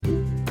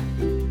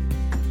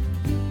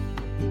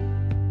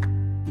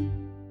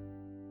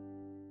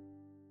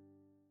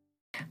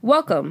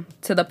Welcome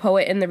to the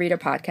Poet and the Reader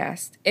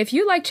podcast. If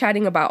you like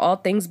chatting about all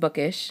things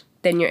bookish,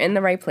 then you're in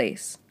the right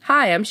place.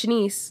 Hi, I'm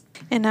Chanice.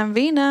 And I'm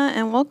Vina,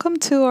 and welcome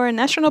to our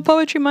National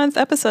Poetry Month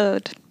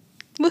episode.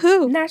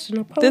 Woohoo!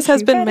 National Poetry This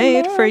has been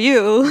made Month. for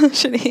you,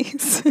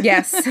 Chanice.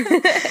 Yes.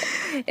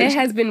 It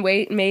has been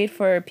made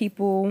for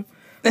people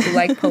who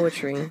like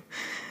poetry.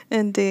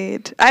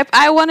 Indeed.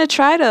 I want to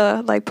try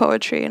to like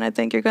poetry, and I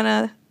think you're going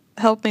to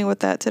help me with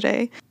that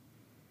today.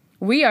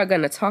 We are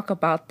going to talk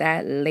about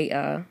that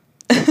later.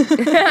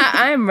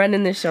 I am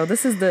running this show.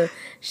 This is the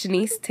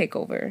Chanice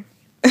takeover.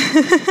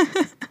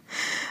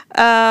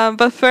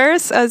 But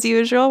first, as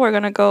usual, we're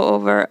going to go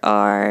over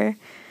our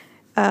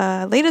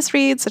latest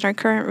reads and our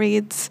current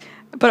reads.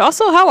 But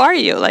also, how are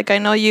you? Like, I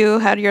know you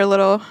had your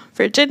little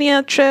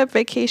Virginia trip,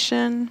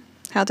 vacation.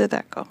 How did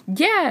that go?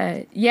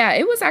 Yeah,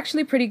 it was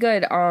actually pretty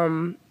good.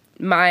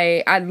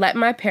 I let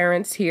my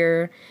parents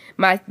hear,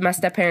 my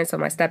step-parents, so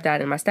my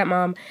stepdad and my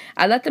stepmom,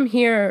 I let them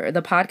hear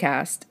the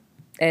podcast.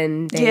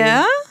 And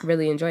they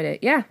really enjoyed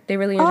it. Yeah, they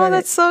really enjoyed it. Oh,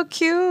 that's so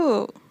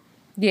cute.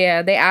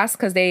 Yeah, they asked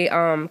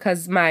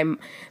because my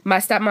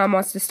stepmom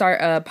wants to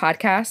start a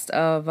podcast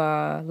of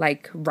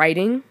like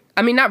writing.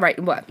 I mean, not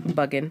writing. What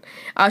bugging?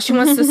 She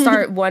wants to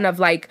start one of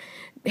like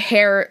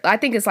hair. I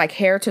think it's like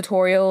hair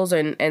tutorials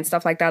and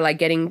stuff like that. Like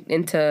getting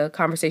into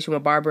conversation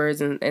with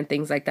barbers and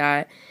things like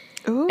that.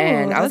 Ooh,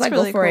 and I was like,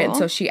 really go for it. cool. And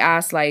so she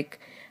asked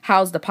like,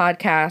 how's the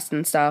podcast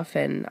and stuff,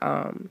 and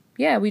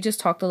yeah, we just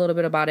talked a little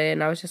bit about it,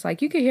 and I was just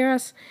like, you can hear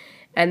us.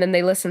 And then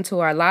they listened to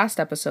our last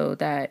episode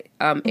that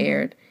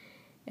aired,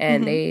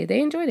 and they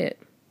enjoyed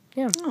it.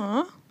 Yeah.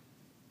 Aw,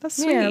 that's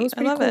sweet. Yeah, it was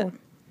pretty I love cool. it.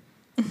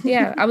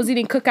 Yeah, I was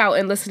eating cookout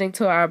and listening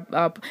to our,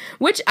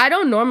 which I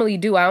don't normally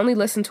do. I only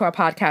listen to our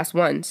podcast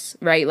once,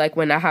 right? Like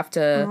when I have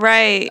to,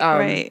 Right.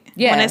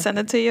 Yeah. When I send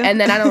it to you, and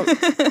then I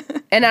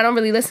don't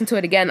really listen to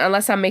it again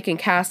unless I'm making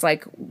Cass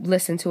like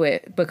listen to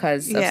it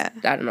because of,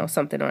 I don't know,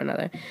 something or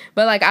another.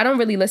 But like I don't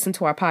really listen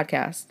to our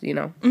podcast, you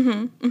know,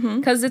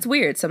 because it's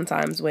weird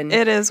sometimes when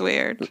it is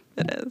weird.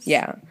 It is.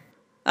 Yeah.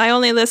 I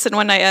only listen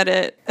when I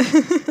edit.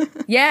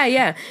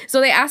 Yeah. So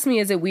they asked me,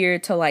 is it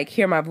weird to like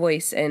hear my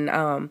voice?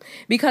 And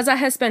because I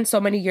had spent so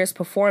many years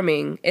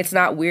performing, it's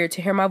not weird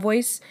to hear my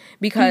voice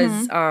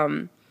because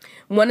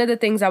one of the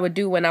things I would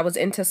do when I was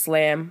into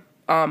slam,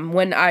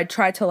 when I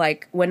tried to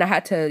like, when I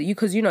had to,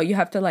 because you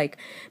have to like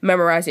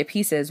memorize your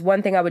pieces.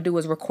 One thing I would do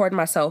was record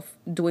myself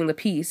doing the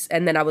piece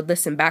and then I would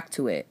listen back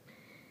to it.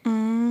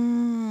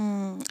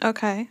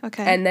 Okay.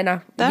 And then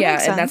and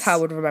that's how I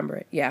would remember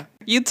it. Yeah.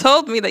 You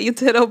told me that you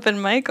did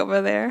open mic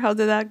over there. How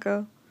did that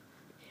go?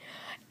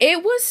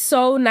 It was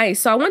so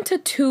nice. So I went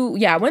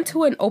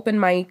to an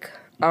open mic.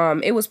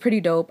 It was pretty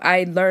dope.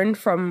 I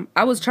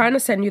was trying to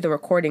send you the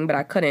recording, but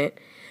I couldn't.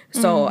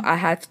 So I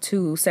had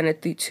to send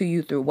it to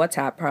you through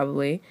WhatsApp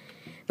probably.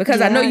 Because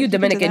I know you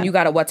Dominican, you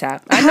got a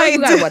WhatsApp. I know you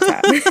got a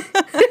WhatsApp.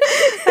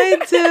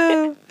 I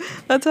do.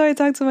 That's how I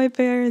talk to my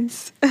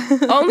parents.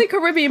 Only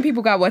Caribbean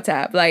people got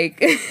WhatsApp.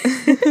 Like,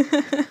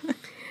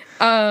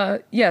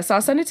 so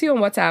I'll send it to you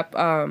on WhatsApp.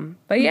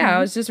 But yeah, I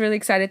was just really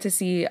excited to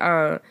see.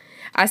 I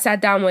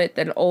sat down with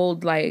an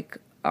old, like,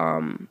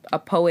 a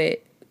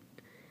poet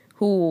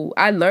who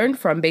I learned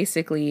from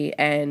basically.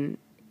 And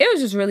it was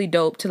just really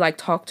dope to like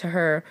talk to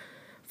her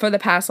for the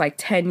past like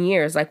 10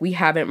 years. Like we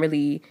haven't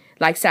really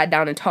like sat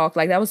down and talked.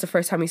 Like that was the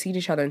first time we seen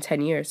each other in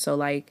 10 years. So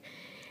like,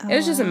 it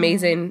was just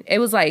amazing. It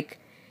was like,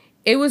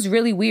 it was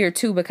really weird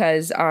too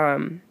because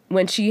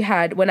when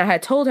I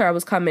had told her I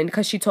was coming,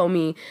 because she told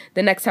me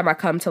the next time I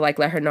come to like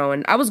let her know,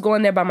 and I was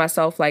going there by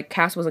myself, like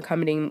Cass wasn't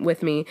coming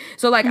with me,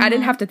 so like I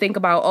didn't have to think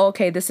about, oh,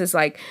 okay, this is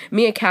like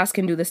me and Cass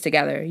can do this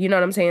together, you know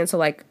what I'm saying? So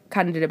like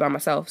kind of did it by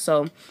myself.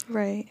 So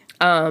right.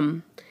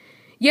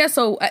 Yeah,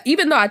 so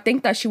even though I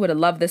think that she would have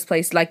loved this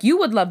place, like you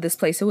would love this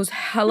place, it was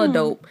hella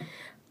dope.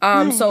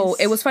 Nice. So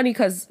it was funny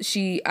because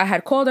I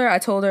had called her. I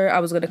told her I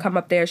was going to come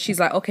up there. She's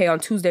like, okay,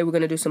 on Tuesday, we're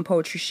going to do some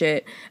poetry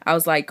shit. I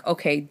was like,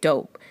 okay,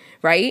 dope.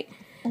 Right.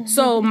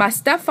 So my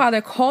stepfather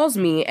calls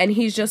me and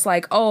he's just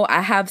like, oh,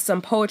 I have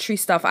some poetry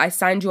stuff. I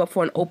signed you up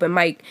for an open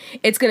mic.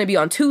 It's going to be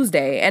on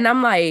Tuesday. And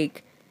I'm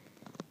like,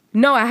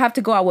 no, I have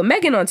to go out with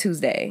Megan on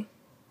Tuesday.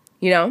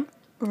 You know?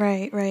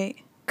 Right.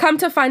 Come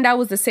to find out it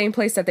was the same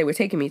place that they were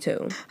taking me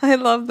to. I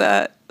love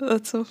that.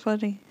 That's so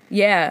funny.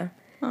 Yeah.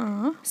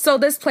 Aww. So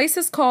this place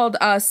is called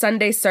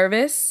Sunday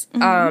Service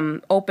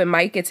Open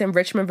Mic. It's in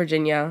Richmond,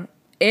 Virginia.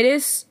 It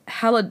is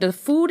the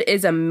food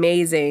is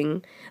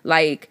amazing.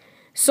 Like,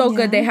 so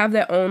good. They have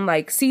their own,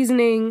 like,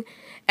 seasoning.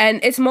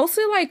 And it's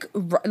mostly,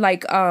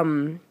 like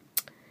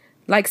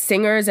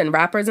singers and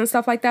rappers and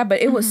stuff like that.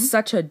 But it was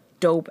such a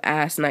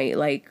dope-ass night.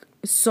 Like,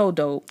 so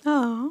dope.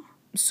 Oh.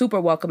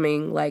 Super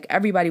welcoming. Like,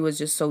 everybody was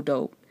just so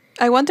dope.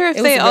 I wonder if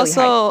they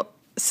also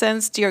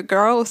sensed your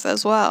growth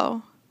as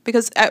well.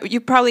 Because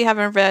you probably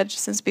haven't read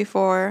since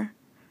before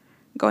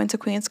going to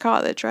Queen's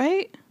College,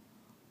 right?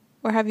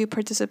 Or have you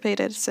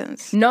participated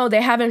since? No,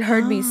 they haven't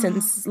heard me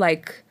since,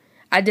 like,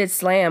 I did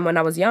slam when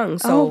I was young.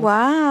 So, oh,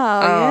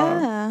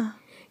 wow.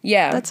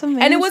 Yeah. That's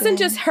amazing. And it wasn't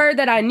just her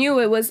that I knew.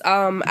 It was,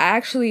 I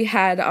actually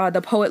had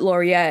the poet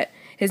laureate.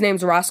 His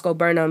name's Roscoe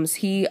Burnhams.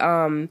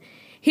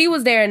 He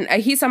was there, and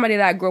he's somebody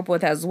that I grew up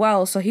with as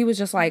well. So he was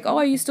just like, "Oh,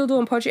 are you still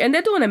doing poetry?" And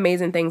they're doing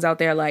amazing things out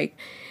there. Like,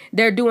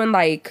 they're doing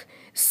like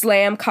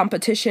slam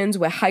competitions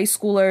with high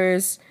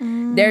schoolers.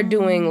 They're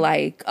doing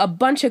like a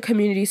bunch of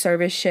community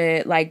service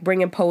shit, like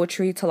bringing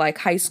poetry to like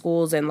high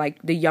schools and like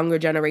the younger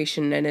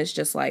generation. And it's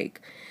just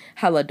like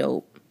hella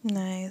dope.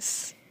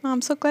 Nice. Oh,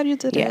 I'm so glad you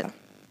did it.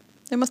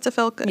 It must have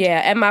felt good.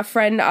 Yeah, and my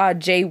friend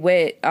Jay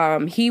Witt,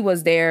 he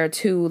was there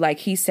too. Like,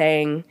 he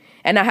sang,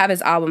 and I have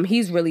his album.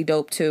 He's really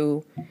dope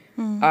too.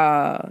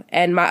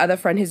 And my other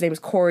friend, his name's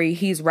Corey.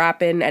 He's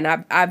rapping, and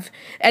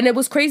and it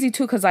was crazy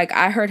too, because like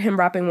I heard him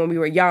rapping when we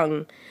were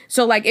young.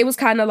 So like it was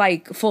kind of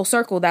like full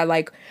circle that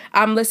like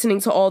I'm listening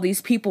to all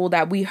these people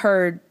that we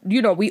heard,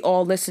 you know, we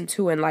all listened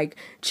to and like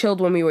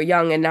chilled when we were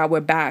young, and now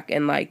we're back,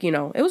 and like, you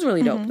know, it was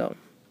really dope though.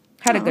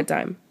 Had a good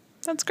time.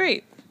 That's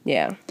great.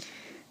 Yeah.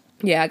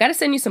 Yeah, I got to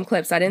send you some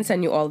clips. I didn't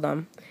send you all of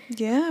them.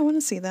 Yeah, I want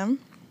to see them.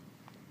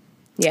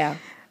 Yeah.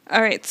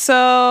 All right,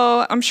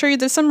 so I'm sure you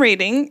did some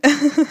reading.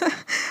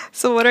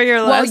 So what are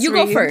your last reads?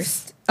 go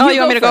first. Oh,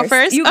 you want me to go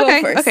first? You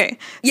okay, go first. Okay.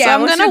 Yeah, so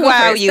I'm going to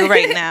wow you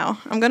right now.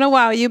 I'm going to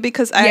wow you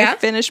because I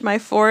finished my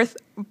 4th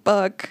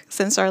book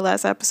since our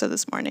last episode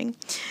this morning.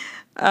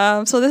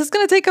 So this is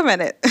going to take a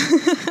minute.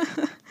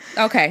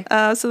 Okay.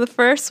 So the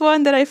first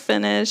one that I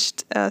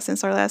finished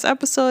since our last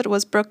episode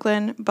was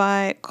Brooklyn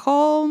by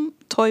Colm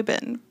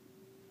Toibin.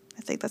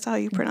 I think that's how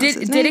you pronounce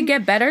his name. Did it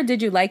get better?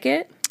 Did you like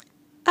it?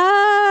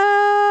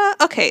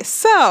 Okay,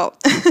 so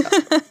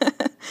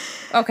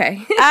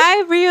okay.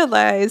 I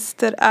realized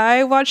that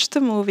I watched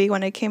the movie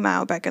when it came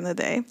out back in the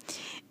day,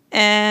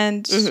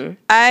 and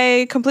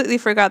I completely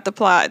forgot the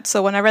plot.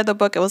 So when I read the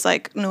book, it was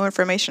like new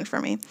information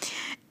for me,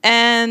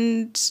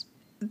 and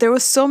there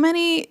was so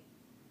many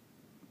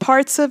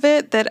parts of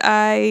it that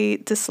I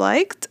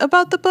disliked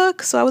about the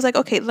book. So I was like,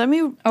 okay, let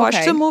me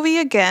watch the movie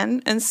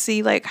again and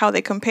see like how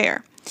they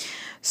compare.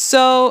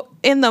 So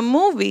in the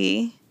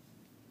movie,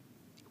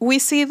 we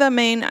see the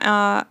main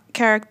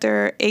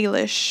character,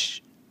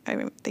 Ailish,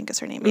 I think is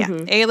her name. Yeah,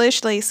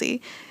 Ailish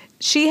Lacey.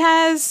 She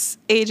has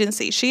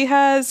agency. She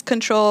has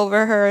control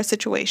over her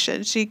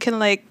situation. She can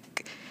like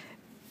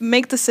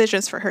make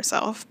decisions for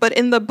herself. But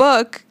in the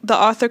book, the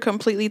author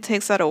completely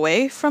takes that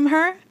away from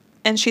her,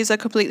 and she's a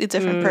completely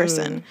different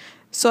person.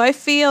 So I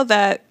feel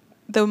that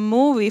the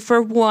movie,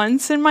 for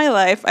once in my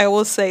life, I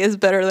will say is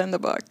better than the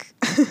book.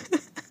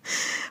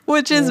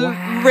 Which is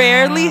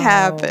rarely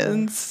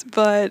happens,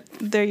 but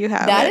there you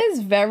have it. That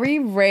is very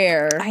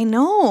rare. I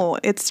know.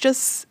 It's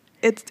just,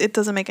 it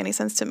doesn't make any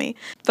sense to me.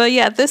 But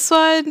yeah, this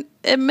one,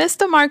 it missed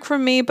the mark for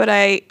me, but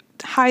I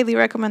highly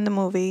recommend the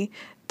movie.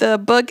 The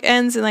book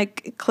ends in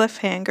like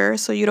cliffhanger,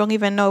 so you don't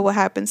even know what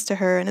happens to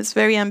her, and it's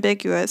very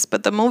ambiguous.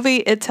 But the movie,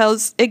 it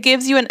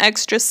gives you an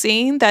extra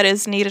scene that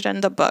is needed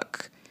in the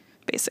book,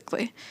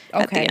 basically,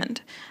 at the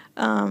end.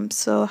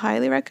 So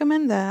highly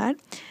recommend that.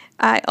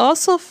 I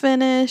also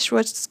finished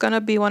what's going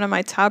to be one of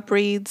my top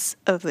reads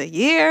of the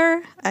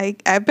year.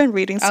 I've been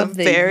reading some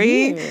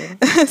very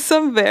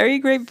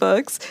great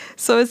books.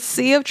 So it's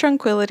Sea of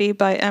Tranquility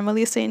by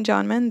Emily St.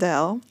 John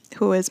Mandel,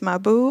 who is my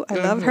boo. I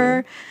love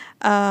her.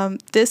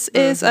 This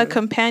is a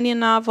companion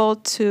novel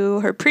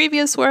to her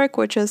previous work,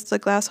 which is The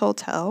Glass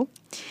Hotel.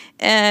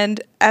 And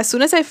as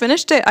soon as I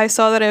finished it, I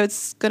saw that it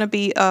was going to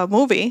be a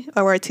movie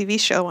or a TV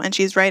show, and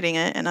she's writing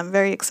it, and I'm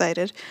very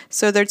excited.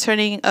 So they're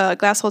turning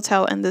Glass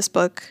Hotel and this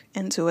book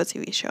into a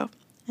TV show,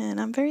 and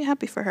I'm very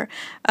happy for her.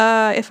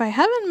 If I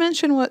haven't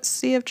mentioned what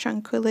Sea of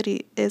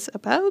Tranquility is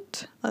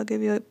about, I'll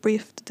give you a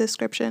brief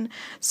description.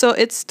 So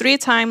it's 3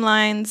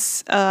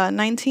 timelines,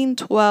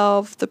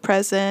 1912, the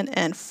present,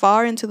 and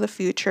far into the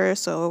future.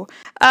 So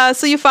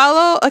you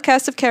follow a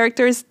cast of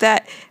characters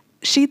that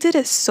she did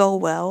it so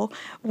well,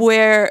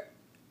 where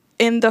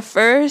in the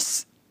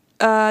first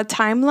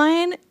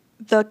timeline,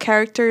 the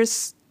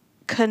characters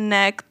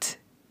connect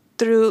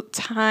through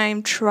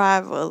time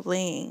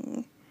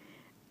traveling.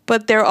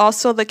 But they're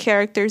also the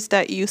characters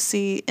that you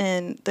see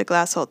in The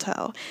Glass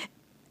Hotel.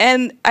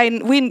 And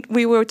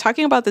we were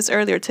talking about this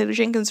earlier. Taylor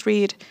Jenkins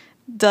Reid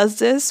does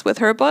this with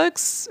her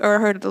books or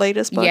her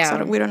latest books.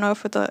 Yeah. We don't know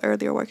if the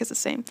earlier work is the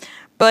same.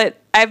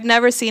 But I've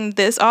never seen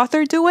this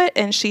author do it,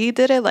 and she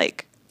did it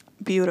like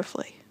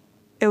beautifully.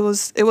 It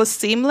was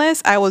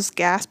seamless. I was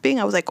gasping.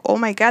 I was like, oh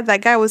my God,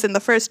 that guy was in the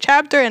first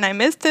chapter and I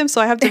missed him, so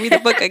I have to read the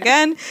book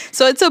again.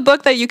 So it's a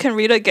book that you can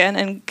read again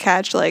and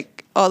catch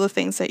like all the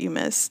things that you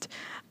missed.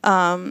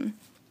 I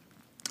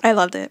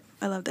loved it.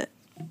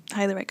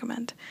 Highly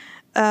recommend.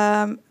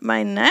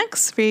 My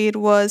next read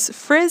was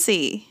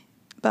Frizzy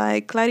by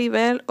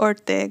Claribel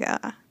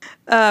Ortega.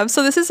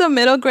 So this is a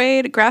middle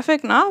grade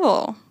graphic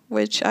novel,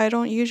 which I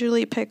don't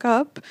usually pick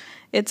up.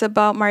 It's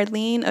about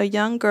Marlene, a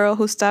young girl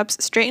who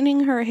stops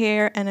straightening her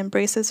hair and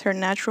embraces her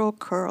natural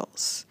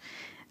curls.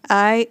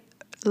 I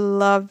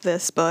love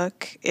this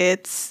book.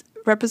 It's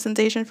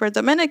representation for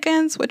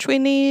Dominicans, which we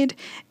need,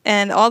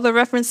 and all the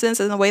references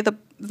and the way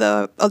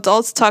the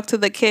adults talk to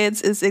the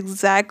kids is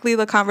exactly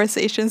the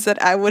conversations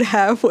that I would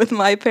have with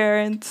my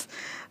parents.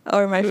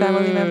 or my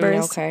family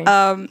members. Okay.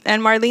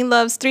 And Marlene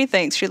loves three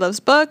things. She loves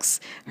books,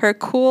 her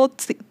cool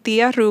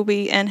tia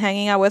Ruby, and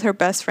hanging out with her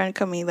best friend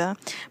Camila.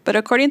 But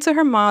according to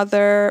her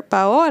mother,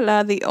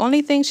 Paola, the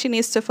only thing she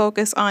needs to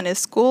focus on is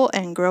school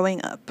and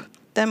growing up.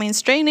 That means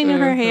straightening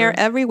her hair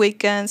every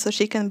weekend so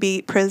she can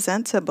be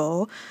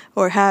presentable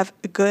or have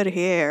good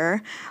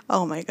hair.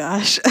 Oh my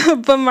gosh.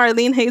 But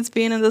Marlene hates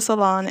being in the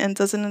salon and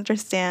doesn't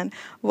understand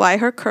why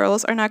her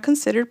curls are not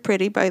considered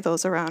pretty by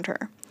those around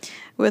her.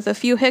 With a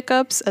few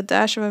hiccups, a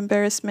dash of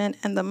embarrassment,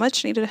 and the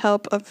much needed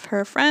help of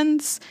her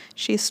friends,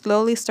 she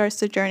slowly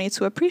starts the journey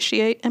to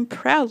appreciate and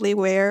proudly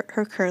wear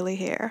her curly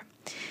hair.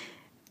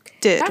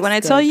 Dude, when I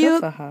tell you,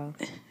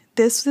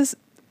 this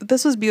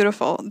was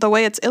beautiful. The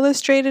way it's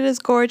illustrated is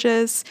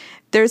gorgeous.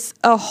 There's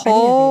a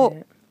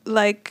whole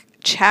like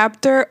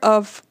chapter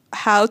of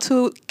how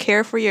to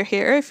care for your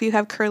hair if you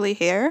have curly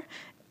hair.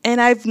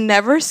 And I've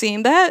never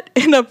seen that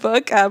in a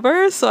book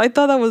ever. So I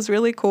thought that was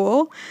really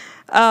cool.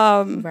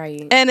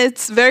 Right. And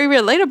it's very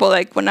relatable.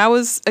 Like when I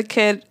was a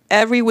kid,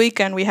 every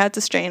weekend we had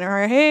to straighten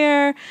our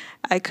hair.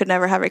 I could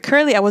never have it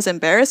curly. I was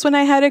embarrassed when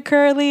I had it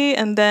curly.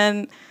 And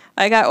then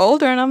I got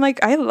older and I'm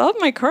like, I love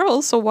my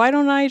curls. So why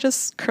don't I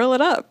just curl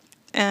it up?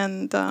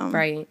 And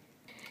right.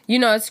 You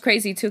know, it's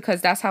crazy too because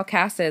that's how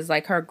Cass is.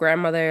 Like her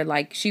grandmother,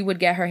 like she would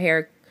get her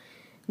hair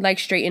like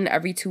straightened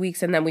every 2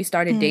 weeks, and then we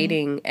started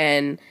dating,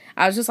 and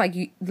I was just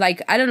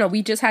like, I don't know,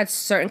 we just had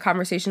certain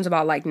conversations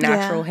about like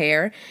natural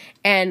hair,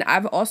 and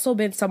I've also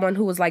been someone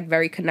who was like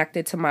very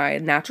connected to my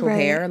natural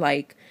hair.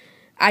 Like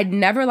I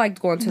never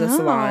liked going to the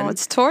salon.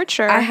 It's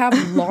torture. I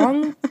have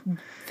long,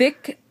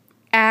 thick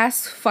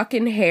ass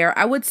fucking hair.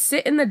 I would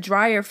sit in the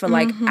dryer for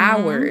like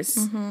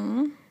hours.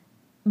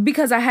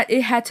 Because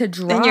it had to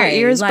dry. And your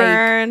ears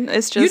burn.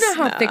 It's just, you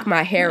know how thick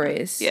my hair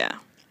is. Yeah.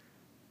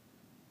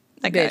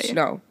 Bitch,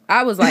 no.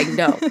 I was like,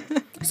 no.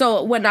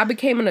 So when I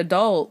became an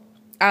adult,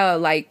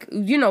 like,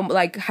 you know,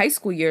 like high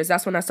school years,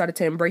 that's when I started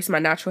to embrace my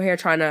natural hair,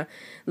 trying to,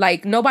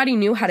 like, nobody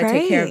knew how to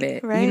take care of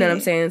it. You know what I'm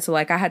saying? So,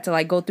 like, I had to,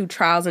 like, go through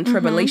trials and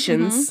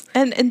tribulations.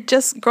 And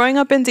just growing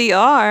up in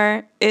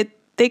DR,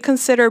 they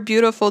consider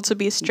beautiful to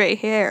be straight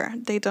hair.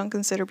 They don't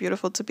consider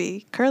beautiful to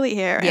be curly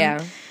hair.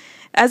 Yeah. And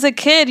as a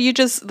kid, you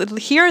just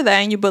hear that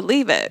and you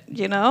believe it,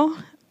 you know?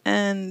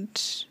 And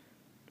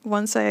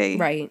once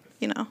I,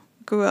 you know,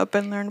 grew up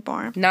and learned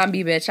more. Nah,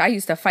 bitch. I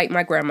used to fight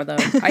my grandmother.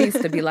 I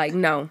used to be like,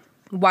 no.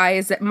 Why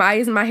is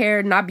my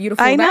hair not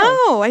beautiful I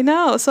now?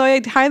 know. So I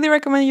highly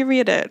recommend you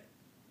read it.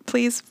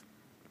 Please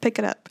pick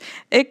it up.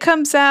 It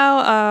comes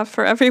out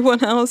for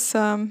everyone else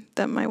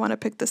that might want to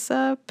pick this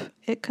up.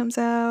 It comes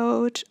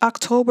out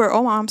October.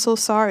 Oh, I'm so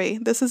sorry.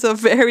 This is a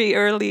very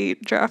early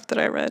draft that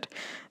I read.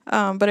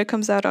 But it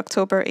comes out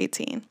October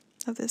 18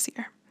 of this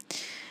year.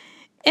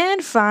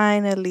 And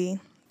finally,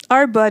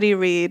 our buddy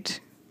read.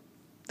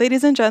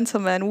 Ladies and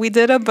gentlemen, we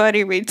did a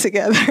buddy read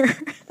together.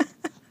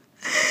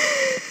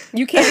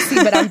 You can't see,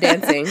 but I'm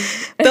dancing.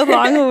 The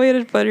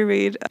long-awaited buddy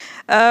read.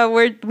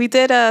 We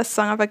did a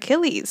Song of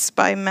Achilles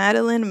by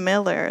Madeline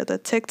Miller, the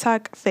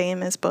TikTok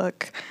famous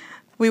book.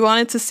 We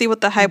wanted to see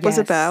what the hype was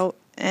about,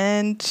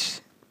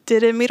 and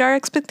did it meet our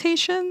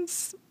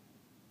expectations?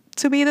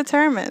 To be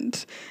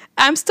determined.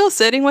 I'm still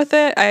sitting with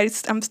it.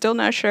 I'm still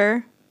not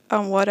sure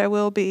on what I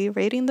will be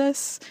rating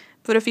this.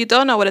 But if you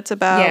don't know what it's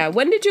about... Yeah,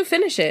 when did you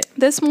finish it?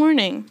 This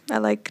morning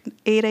at like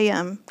 8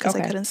 a.m. because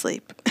I couldn't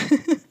sleep.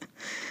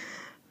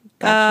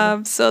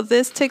 Gotcha. So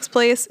this takes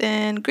place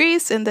in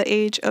Greece in the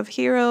Age of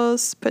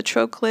Heroes.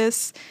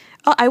 Patroclus...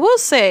 Oh, I will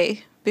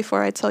say,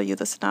 before I tell you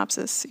the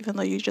synopsis, even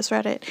though you just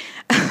read it,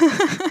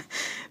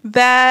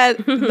 that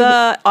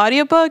the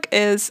audiobook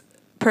is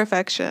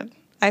perfection.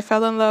 I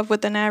fell in love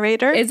with the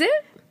narrator. Is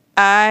it?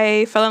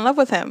 I fell in love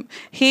with him.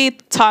 He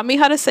taught me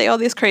how to say all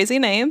these crazy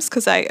names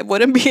because I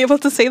wouldn't be able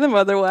to say them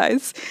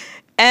otherwise.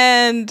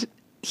 And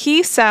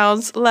he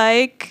sounds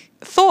like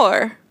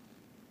Thor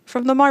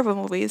from the Marvel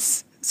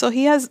movies. So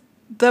he has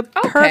the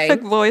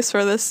perfect voice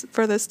for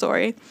this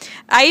story.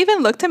 I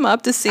even looked him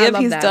up to see if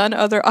he's done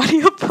other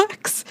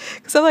audiobooks.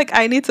 Because I'm like,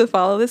 I need to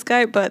follow this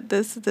guy, but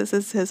this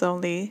is his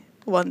only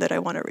one that I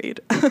want to read.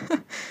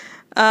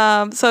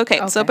 So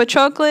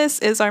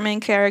Patroclus is our main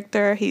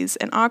character. He's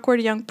an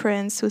awkward young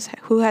prince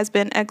who has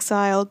been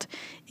exiled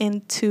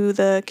into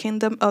the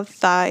kingdom of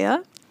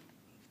Thaya.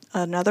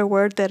 Another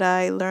word that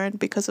I learned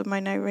because of my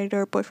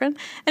narrator boyfriend.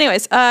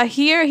 Anyways,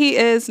 here he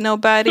is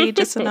nobody,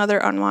 just another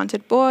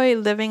unwanted boy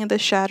living in the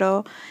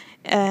shadow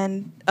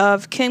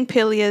of King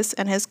Peleus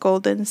and his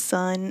golden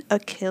son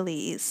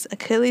Achilles.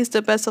 Achilles,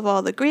 the best of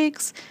all the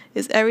Greeks,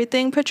 is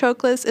everything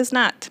Patroclus is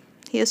not.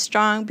 He is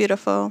strong,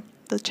 beautiful,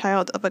 the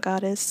child of a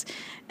goddess,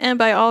 and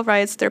by all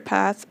rights their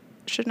path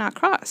should not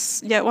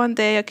cross. Yet one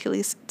day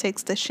Achilles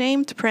takes the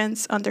shamed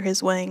prince under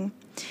his wing,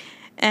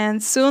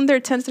 and soon their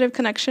tentative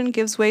connection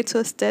gives way to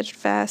a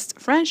steadfast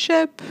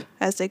friendship.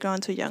 As they grow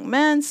into young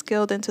men,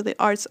 skilled into the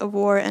arts of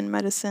war and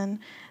medicine,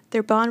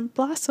 their bond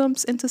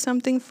blossoms into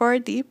something far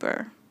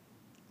deeper.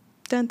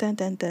 Dun, dun,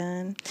 dun,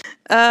 dun.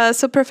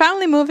 So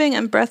profoundly moving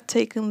and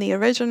breathtakingly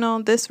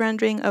original, this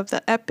rendering of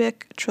the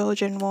epic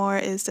Trojan War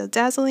is a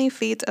dazzling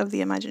feat of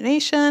the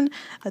imagination,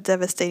 a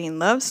devastating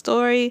love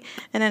story,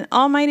 and an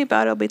almighty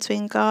battle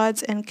between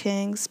gods and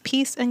kings,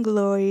 peace and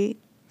glory,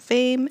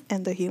 fame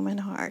and the human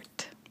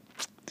heart.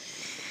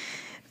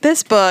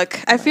 This book,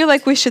 I feel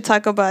like we should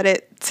talk about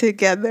it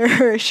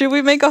together. Should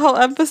we make a whole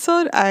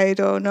episode? I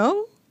don't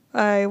know.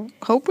 I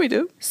hope we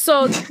do.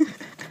 So...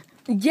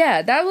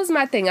 yeah, that was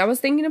my thing. I was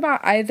thinking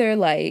about either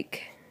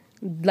like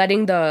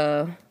letting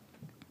the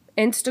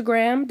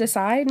Instagram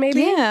decide,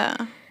 maybe. Yeah.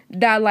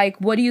 That like,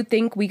 what do you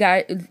think we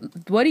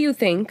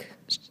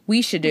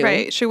should do?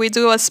 Right. Should we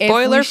do a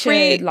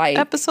spoiler-free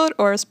episode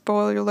or a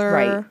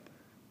spoiler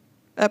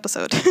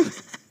episode?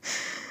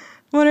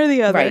 One or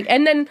the other. Right.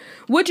 And then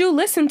would you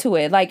listen to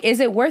it? Like, is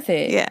it worth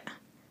it? Yeah.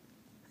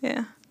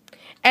 Yeah.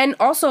 And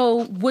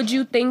also, would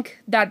you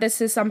think that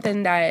this is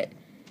something that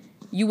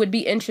you would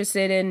be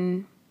interested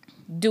in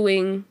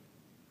doing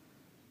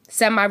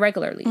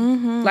semi-regularly?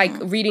 Mm-hmm. Like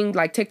reading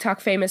like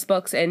TikTok famous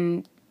books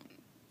and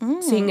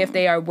seeing if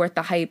they are worth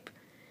the hype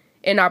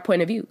in our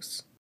point of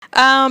views.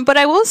 But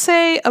I will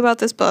say about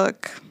this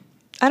book,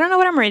 I don't know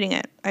what I'm rating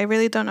it. I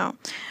really don't know.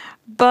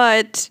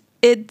 But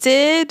it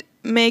did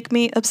make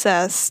me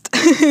obsessed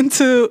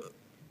into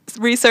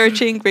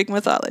researching Greek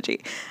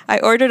mythology. I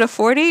ordered a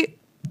 $40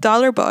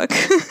 book,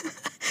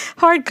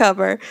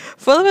 hardcover,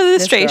 full of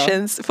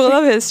illustrations, full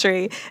of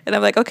history. And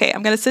I'm like, okay,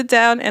 I'm going to sit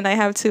down and I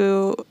have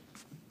to,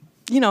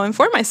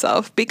 inform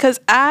myself because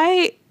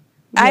I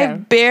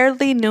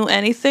barely knew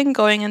anything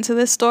going into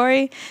this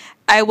story.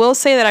 I will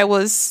say that I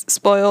was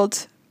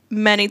spoiled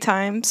many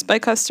times by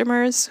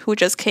customers who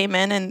just came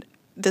in and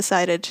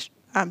decided,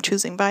 I'm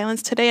choosing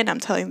violence today and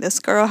I'm telling this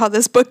girl how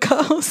this book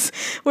goes,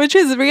 which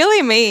is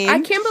really mean. I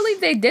can't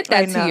believe they did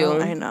that to you.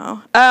 I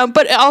know.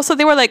 But also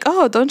they were like,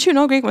 oh, don't you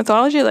know Greek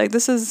mythology? Like,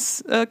 this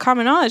is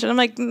common knowledge. And I'm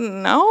like,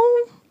 no,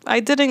 I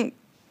didn't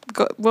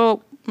go.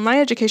 Well,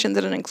 my education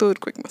didn't include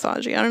Greek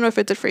mythology. I don't know if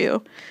it did for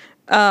you.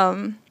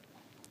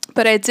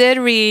 But I did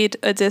read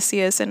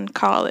Odysseus in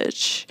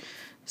college.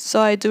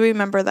 So I do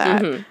remember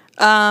that.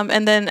 Mm-hmm.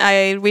 And then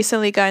I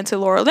recently got into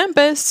Lore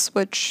Olympus,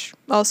 which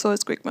also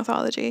is Greek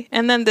mythology.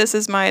 And then this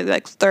is my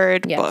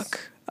third book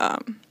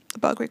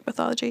about Greek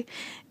mythology.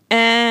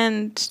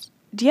 And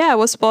yeah, I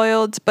was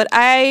spoiled. But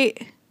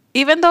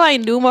even though I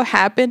knew what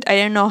happened, I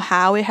didn't know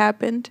how it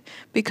happened.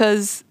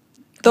 Because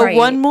the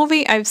one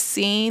movie I've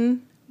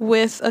seen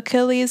with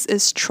Achilles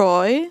is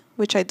Troy,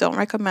 which I don't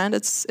recommend.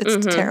 It's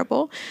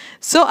terrible.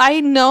 So I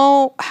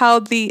know how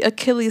the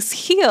Achilles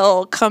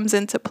heel comes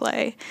into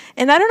play.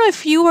 And I don't know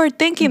if you were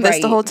thinking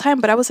this the whole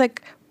time, but I was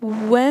like,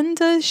 when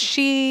does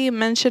she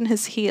mention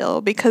his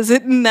heel? Because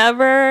it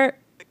never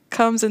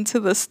comes into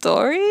the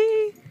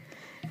story.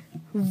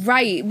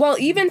 Right. Well,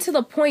 even to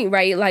the point,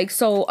 right? Like,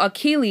 so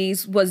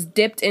Achilles was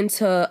dipped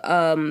into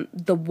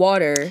the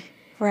water.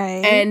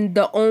 Right. And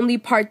the only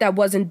part that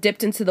wasn't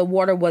dipped into the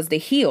water was the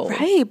heel.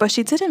 Right, but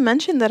she didn't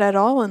mention that at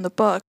all in the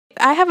book.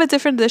 I have a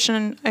different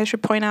edition, I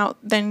should point out,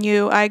 than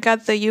you. I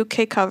got the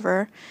UK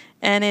cover,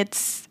 and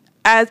it's,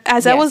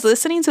 as I was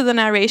listening to the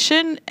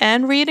narration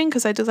and reading,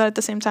 because I do that at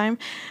the same time,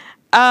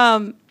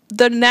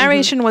 the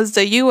narration was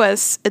the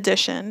US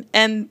edition,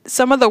 and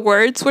some of the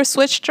words were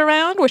switched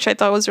around, which I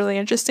thought was really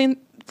interesting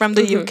from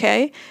the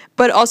UK,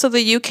 but also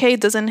the UK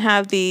doesn't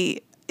have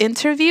the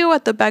interview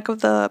at the back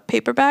of the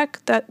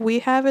paperback that we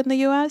have in the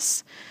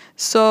US.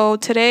 So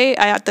today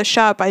at the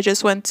shop, I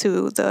just went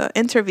to the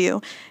interview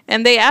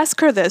and they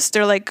asked her this.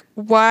 They're like,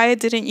 why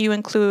didn't you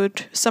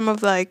include some of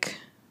the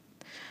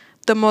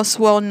most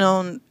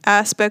well-known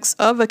aspects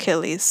of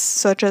Achilles,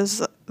 such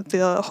as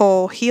the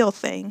whole heel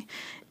thing?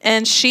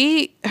 And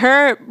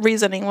her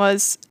reasoning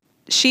was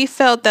she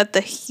felt that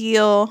the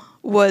heel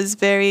was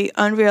very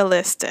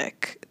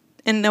unrealistic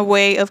in a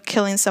way of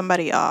killing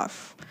somebody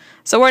off.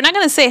 So we're not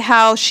going to say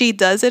how she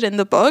does it in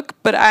the book,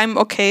 but I'm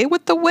okay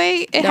with the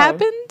way it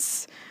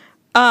happens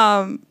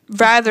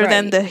rather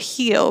than the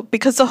heel.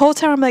 Because the whole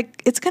time I'm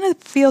like, it's going to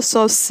feel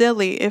so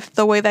silly if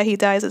the way that he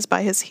dies is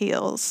by his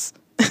heels.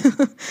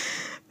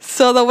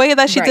 So the way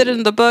that she did it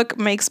in the book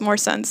makes more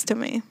sense to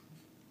me.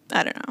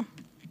 I don't know.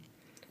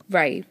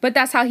 Right. But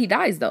that's how he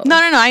dies, though. No.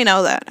 I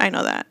know that.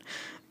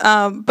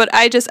 But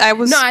I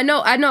was... No,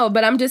 I know.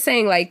 But I'm just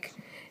saying, like...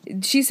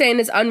 She's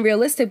saying it's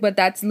unrealistic, but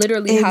that's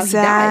literally how he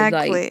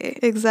died.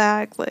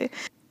 Exactly.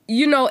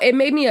 It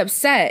made me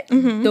upset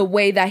the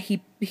way that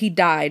he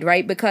died,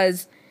 right?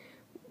 Because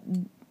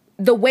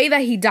the way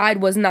that he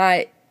died was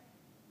not...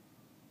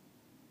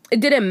 It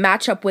didn't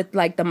match up with,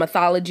 the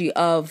mythology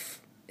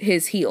of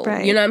his heel.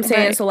 Right, you know what I'm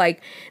saying? Right.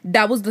 So,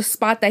 that was the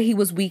spot that he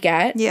was weak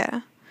at.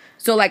 Yeah.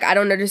 So, I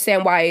don't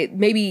understand why...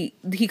 Maybe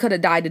he could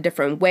have died a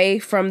different way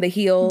from the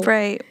heel.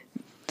 Right.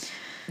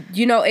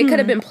 It could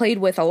have been played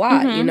with a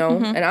lot, and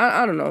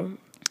I don't know.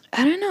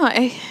 I don't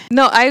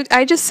know.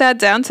 I just sat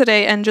down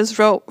today and just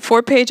wrote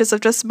 4 pages of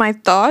just my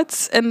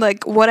thoughts and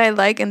what I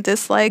like and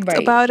disliked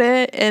about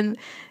it. And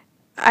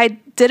I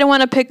didn't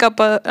want to pick up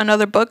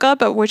another book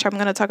up, which I'm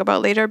going to talk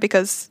about later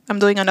because I'm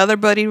doing another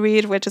buddy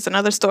read, which is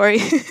another story.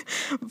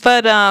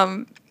 But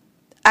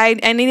I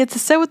needed to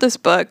sit with this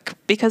book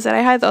because I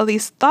had all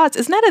these thoughts.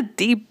 It's not a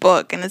deep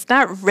book, and it's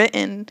not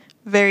written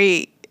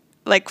very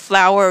like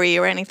flowery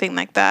or anything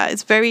like that.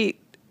 It's very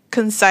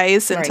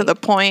concise and to the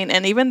point,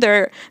 and even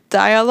their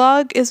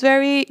dialogue is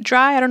very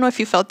dry. I don't know if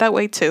you felt that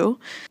way too.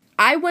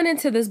 I went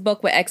into this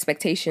book with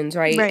expectations,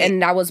 right?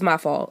 And that was my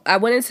fault. I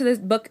went into this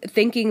book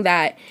thinking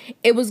that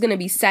it was going to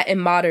be set in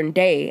modern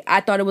day.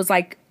 I thought it was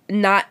like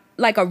not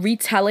like a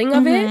retelling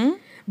of it,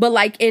 but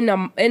like in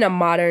a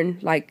modern,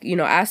 like, you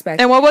know,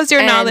 aspect. And what was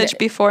your knowledge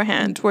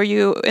beforehand? Were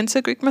you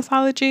into Greek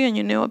mythology and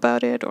you knew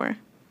about it, or?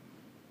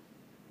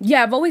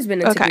 Yeah, I've always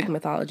been into Greek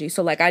mythology.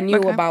 So like I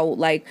knew about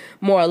like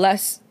more or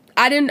less.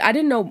 I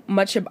didn't know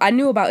much. I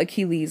knew about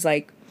Achilles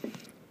like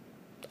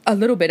a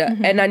little bit,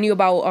 and I knew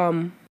about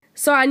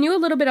So I knew a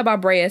little bit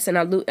about Breus, and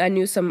I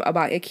knew some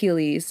about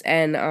Achilles,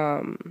 and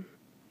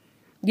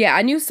yeah,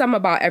 I knew some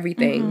about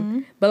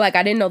everything, but like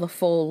I didn't know the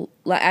full.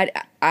 Like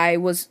I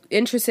was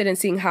interested in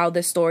seeing how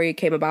this story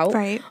came about.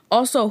 Right.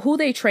 Also, who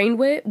they trained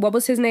with? What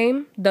was his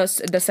name? The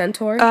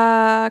centaur.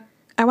 I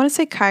want to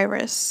say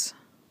Kyrus.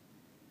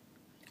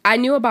 I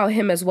knew about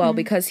him as well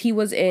because he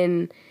was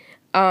in.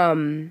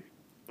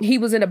 He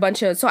was in a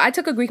bunch of... So I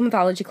took a Greek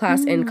mythology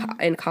class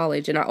in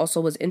college, and I also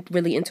was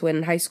really into it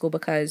in high school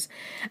because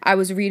I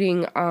was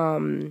reading...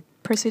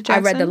 Percy Jackson? I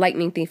read The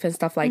Lightning Thief and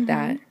stuff like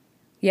that.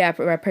 Yeah,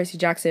 I read Percy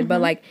Jackson. But,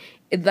 like,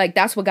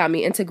 that's what got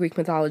me into Greek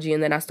mythology,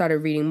 and then I started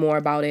reading more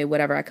about it,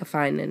 whatever I could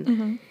find.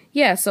 And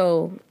yeah,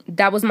 so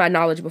that was my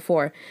knowledge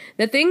before.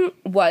 The thing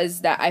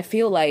was that I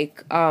feel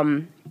like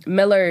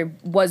Miller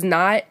was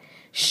not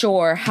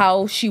sure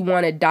how she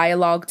wanted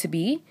dialogue to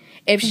be.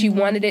 If she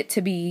wanted it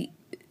to be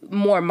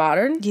more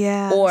modern,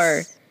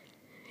 or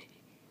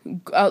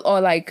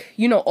like,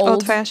 you know,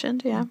 old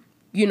fashioned,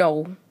 you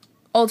know,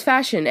 old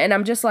fashioned. And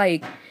I'm just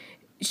like,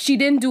 she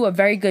didn't do a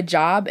very good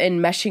job in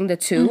meshing the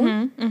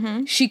two.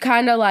 She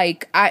kind of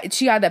like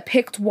she either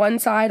picked one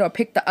side or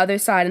picked the other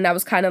side, and that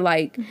was kind of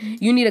like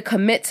you need to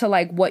commit to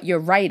like what you're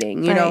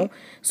writing, you know.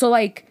 So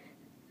like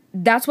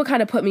that's what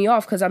kind of put me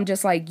off, because I'm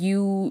just like,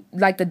 you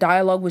like the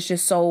dialogue was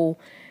just so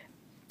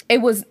it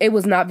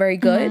was not very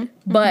good,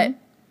 but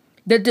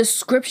the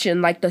description,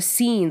 like the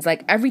scenes,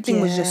 like everything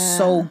was just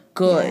so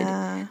good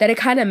that it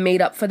kind of made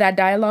up for that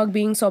dialogue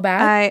being so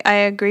bad. I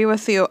agree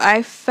with you.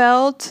 I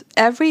felt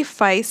every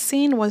fight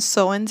scene was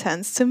so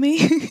intense to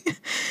me.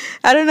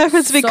 I don't know if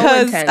it's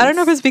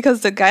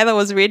because the guy that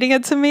was reading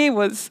it to me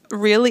was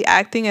really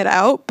acting it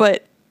out,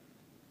 but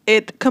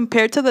it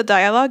compared to the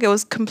dialogue, it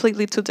was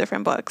completely two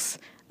different books.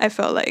 I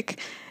felt like.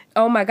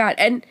 Oh my God.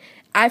 And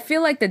I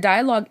feel like the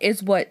dialogue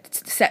is what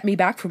set me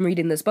back from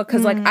reading this book,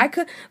 because like I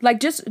could like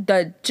just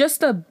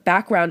the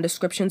background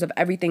descriptions of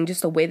everything,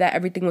 just the way that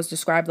everything was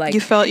described, like you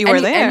felt you were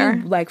there,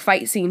 any, like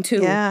fight scene too.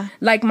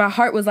 Like my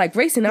heart was like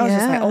racing. I was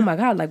just like, oh my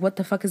God, like what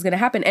the fuck is gonna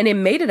happen? And it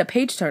made it a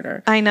page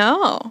turner. I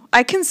know.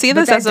 I can see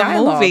this as a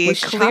movie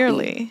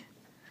clearly.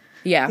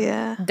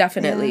 Yeah,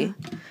 definitely.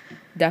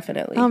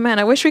 Definitely. Oh man,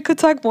 I wish we could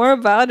talk more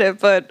about it,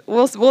 but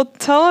we'll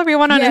tell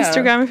everyone on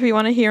Instagram if you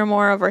want to hear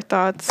more of our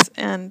thoughts.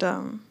 And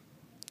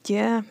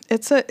yeah,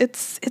 it's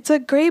a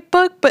great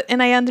book,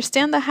 and I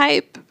understand the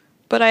hype,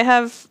 but I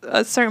have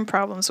certain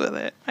problems with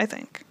it, I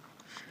think.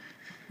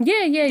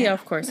 Yeah,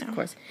 of course.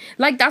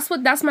 Like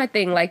that's my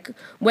thing. Like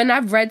when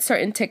I've read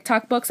certain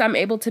TikTok books, I'm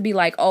able to be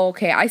like, oh,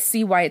 okay, I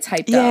see why it's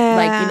hyped up.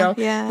 Like, you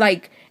know,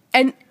 like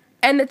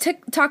and the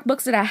TikTok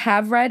books that I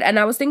have read, and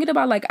I was thinking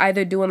about like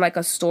either doing like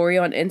a story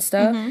on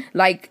Insta,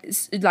 like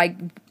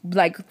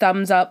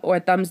thumbs up or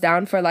thumbs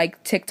down for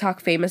like TikTok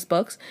famous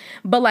books,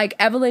 but like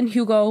Evelyn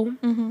Hugo.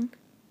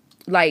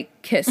 Like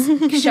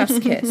chef's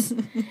kiss,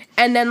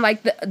 and then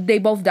like they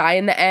both die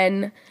in the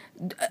end.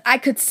 I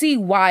could see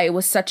why it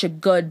was such a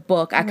good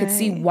book. I could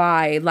see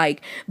why,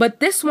 like,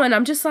 but this one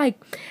I'm just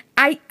like,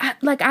 I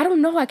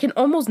don't know, I can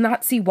almost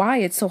not see why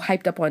it's so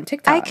hyped up on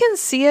TikTok. I can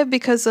see it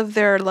because of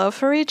their love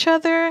for each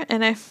other,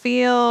 and I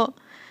feel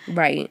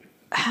I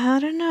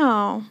don't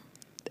know,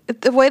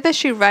 the way that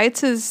she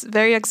writes is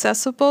very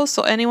accessible,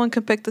 so anyone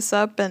can pick this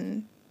up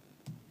and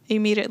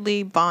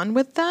immediately bond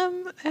with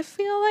them. I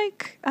feel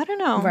like, I don't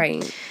know.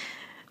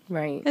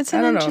 Right. It's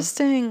an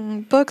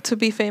interesting book to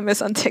be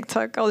famous on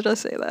TikTok. I'll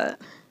just say that.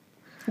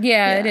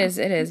 Yeah. It is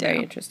very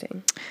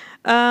interesting.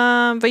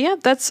 But yeah,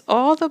 that's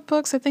all the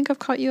books I think I've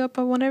caught you up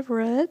on what I've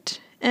read.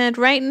 And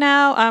right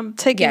now I'm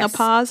taking a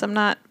pause. I'm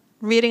not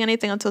reading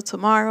anything until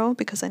tomorrow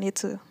because I need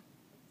to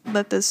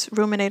let this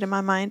ruminate in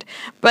my mind.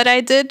 But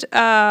I did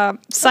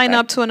sign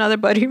up to another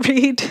buddy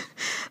read,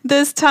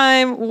 this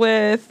time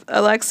with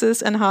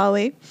Alexis and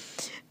Holly.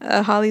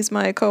 Holly's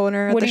my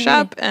co-owner at the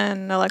shop,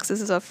 and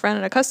Alexis is a friend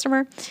and a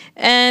customer.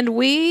 And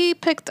we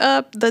picked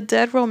up The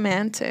Dead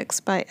Romantics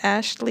by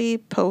Ashley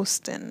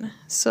Poston.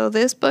 So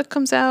this book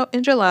comes out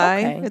in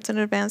July. It's an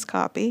advanced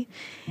copy.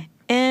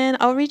 And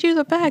I'll read you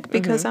the back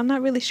because I'm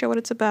not really sure what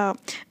it's about.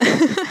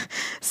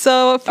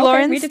 So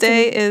Florence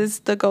Day is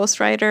the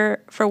ghostwriter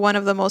for one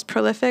of the most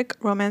prolific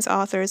romance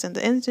authors in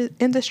the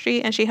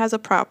industry, and she has a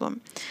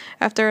problem.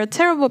 After a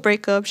terrible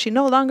breakup, she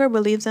no longer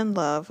believes in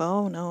love.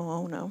 Oh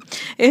no.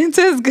 It's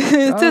as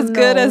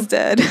good as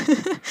dead.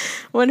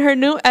 When her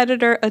new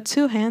editor, a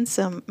too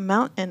handsome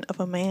mountain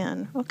of a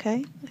man,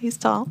 okay, he's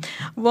tall,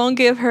 won't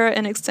give her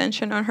an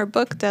extension on her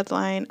book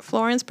deadline,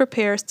 Florence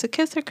prepares to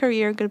kiss her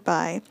career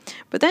goodbye.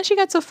 But then she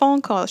gets a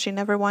phone call she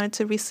never wanted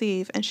to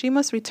receive, and she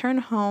must return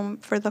home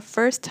for the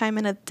first time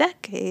in a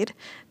decade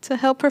to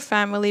help her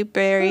family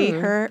bury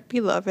her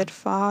beloved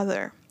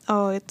father.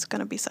 Oh, it's going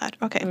to be sad.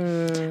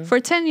 Okay. For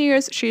 10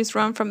 years, she's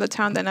run from the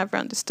town that never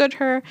understood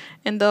her,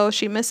 and though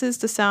she misses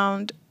the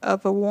sound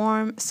of a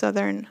warm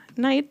southern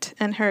night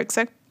and her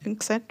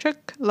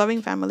eccentric,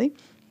 loving family,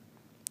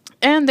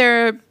 and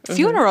their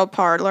funeral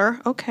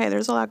parlor. Okay,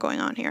 there's a lot going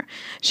on here.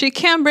 She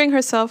can't bring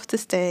herself to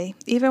stay.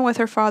 Even with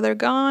her father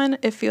gone,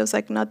 it feels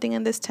like nothing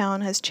in this town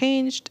has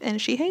changed,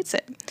 and she hates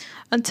it.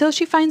 Until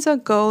she finds a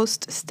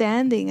ghost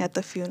standing at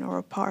the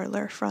funeral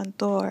parlor front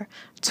door.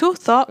 Too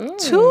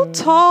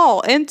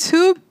tall and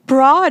too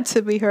broad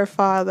to be her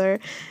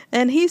father.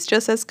 And he's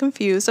just as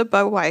confused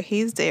about why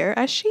he's there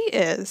as she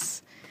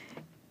is.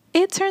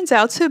 It turns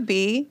out to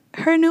be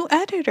her new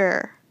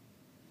editor,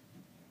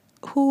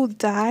 who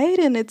died,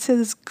 and it's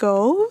his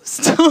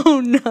ghost?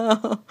 Oh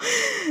no.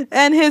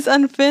 And his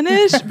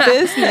unfinished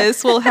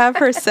business will have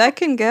her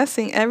second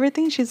guessing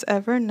everything she's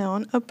ever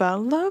known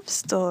about love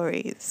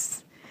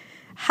stories.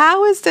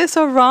 How is this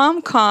a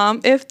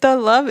rom-com if the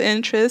love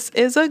interest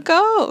is a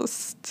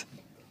ghost?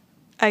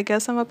 I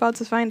guess I'm about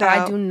to find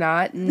out. I do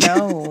not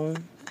know.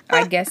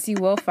 I guess you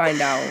will find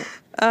out.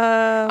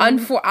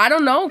 I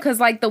don't know, because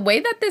like the way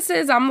that this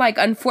is, I'm like,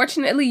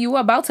 unfortunately, you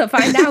about to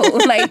find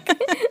out. Like,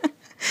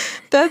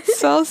 that's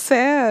so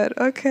sad.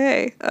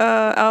 Okay,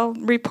 I'll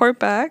report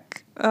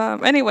back.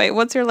 Anyway,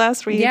 what's your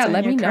last read? Yeah, and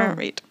let your me know. current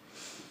read?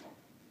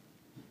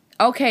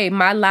 Okay,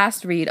 my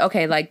last read.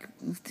 Okay, like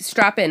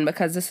strap in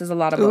because this is a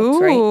lot of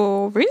books, right?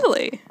 Ooh,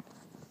 really?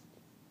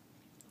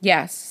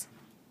 Yes.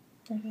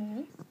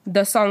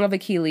 The Song of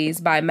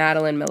Achilles by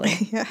Madeline Miller.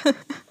 Yeah.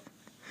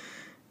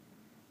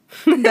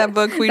 That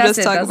book we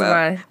just talked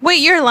about.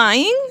 Wait, you're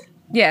lying?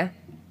 Yeah.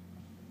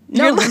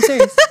 No, I'm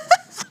serious.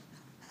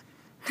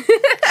 Yo,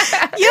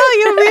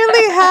 you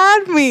really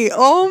had me.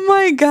 Oh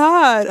my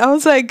God. I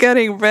was like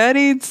getting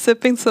ready,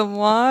 sipping some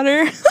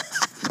water.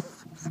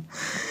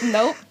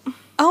 Nope.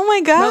 Oh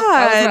my God. Nope,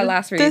 that was my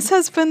last read. This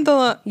has been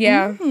the...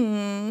 Yeah.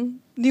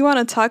 Do you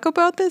want to talk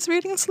about this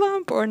reading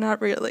slump or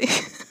not really?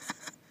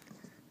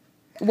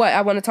 What,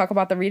 I want to talk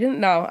about the reading?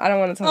 No, I don't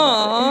want to talk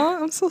about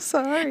it. I'm so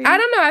sorry. I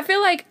don't know.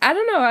 I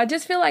don't know. I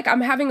just feel like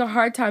I'm having a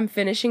hard time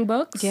finishing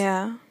books.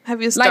 Yeah.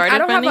 Have you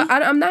started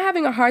I'm not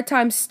having a hard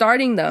time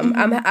starting them.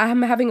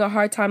 I'm having a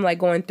hard time like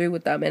going through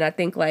with them. And I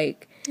think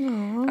like, I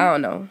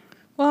don't know.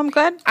 Well, I'm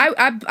glad.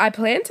 I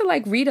plan to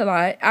like read a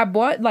lot. I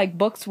bought like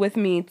books with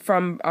me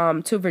from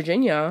to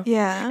Virginia.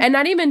 Yeah. And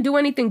not even do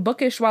anything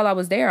bookish while I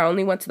was there. I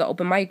only went to the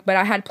open mic, but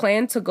I had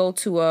planned to go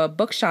to a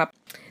bookshop.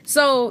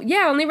 So yeah,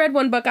 I only read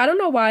one book. I don't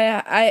know why.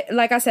 I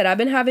like I said, I've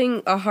been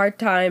having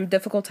a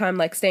difficult time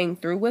like staying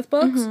through with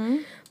books.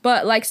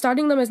 But like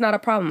starting them is not a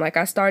problem. Like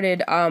I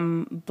started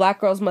Black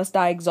Girls Must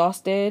Die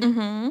Exhausted.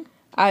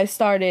 I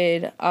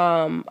started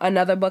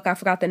another book. I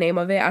forgot the name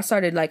of it. I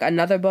started like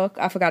another book.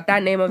 I forgot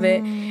that name of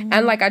it.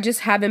 And like I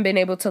just haven't been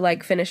able to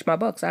like finish my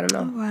books. I don't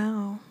know. Oh,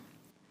 wow.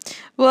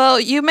 Well,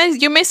 you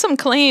made some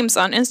claims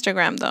on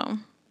Instagram though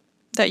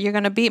that you're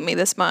gonna beat me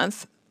this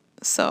month.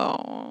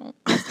 So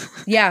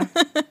yeah.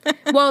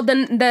 Well,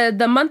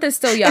 the month is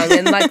still young,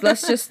 and like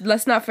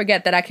let's not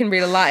forget that I can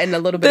read a lot in a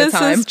little bit of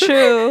time. This is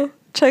true.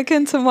 Check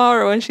in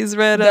tomorrow when she's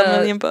read a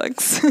million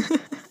books.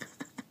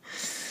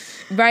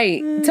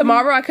 Right.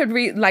 Tomorrow I could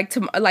read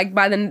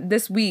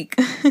this week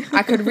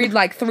I could read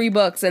like 3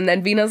 books, and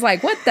then Vina's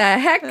like, "What the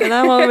heck?" And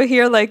I'm over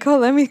here like, "Oh,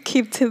 let me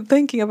keep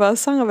thinking about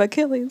Song of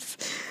Achilles."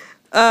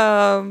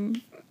 Right.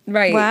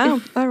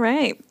 Wow. All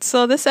right.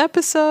 So this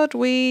episode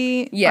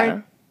we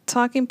are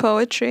talking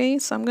poetry,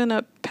 so I'm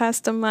gonna pass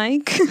the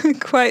mic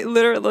quite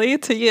literally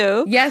to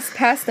you. Yes,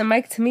 pass the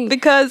mic to me.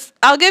 Because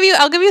I'll give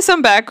you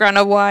some background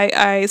of why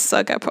I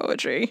suck at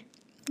poetry.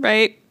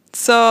 Right?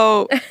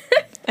 So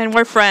and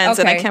we're friends,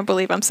 and I can't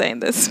believe I'm saying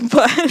this,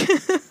 but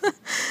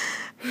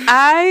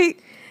I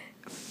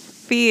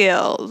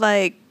feel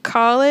like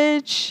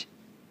college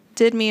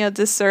did me a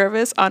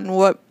disservice on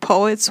what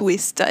poets we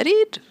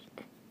studied,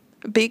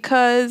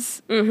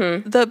 because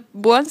the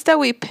ones that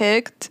we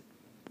picked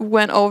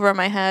went over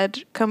my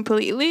head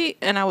completely,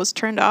 and I was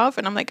turned off,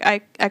 and I'm like, I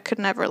could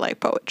never like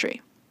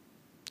poetry.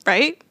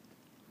 Right.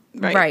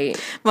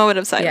 Moment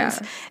of silence.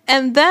 Yeah.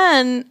 And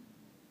then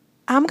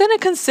I'm gonna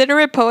consider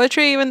it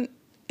poetry, even,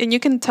 and you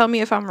can tell me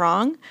if I'm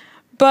wrong,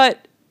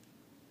 but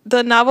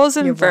the novels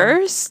in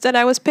verse that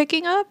I was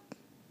picking up,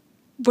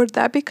 would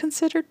that be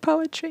considered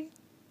poetry?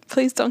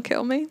 Please don't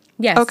kill me.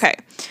 Yes. Okay.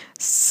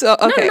 So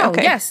okay. No.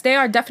 Yes, they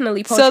are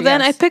definitely poetry. So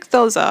then I picked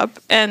those up,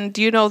 and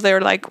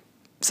they're like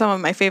some of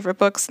my favorite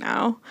books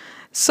now.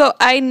 So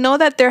I know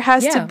that there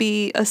has to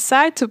be a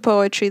side to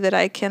poetry that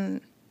I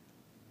can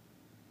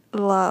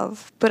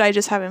love, but I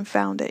just haven't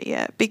found it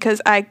yet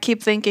because I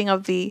keep thinking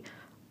of the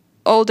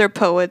older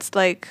poets,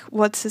 like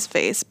what's his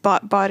face,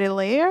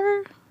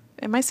 Baudelaire?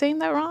 Am I saying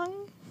that wrong?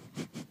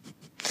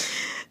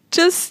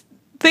 Just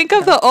think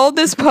of the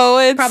oldest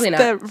poets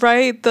that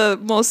write the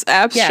most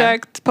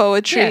abstract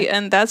poetry,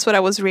 and that's what I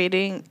was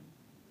reading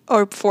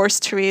or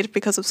forced to read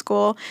because of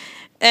school.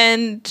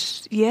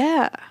 And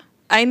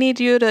I need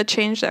you to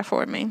change that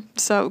for me.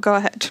 So go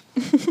ahead.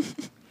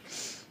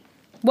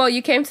 Well,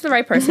 you came to the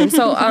right person.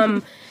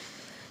 So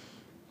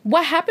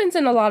what happens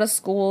in a lot of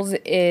schools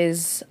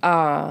is,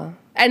 and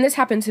this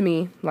happened to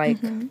me, like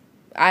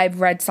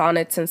I've read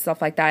sonnets and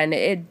stuff like that, and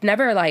it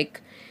never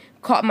like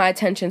caught my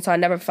attention, so I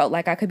never felt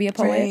like I could be a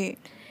poet. Right.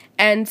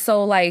 And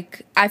so,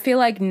 like, I feel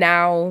like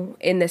now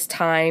in this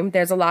time,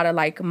 there's a lot of,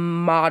 like,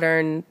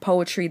 modern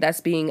poetry that's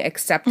being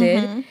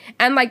accepted.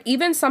 And, like,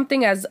 even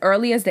something as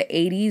early as the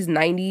 80s,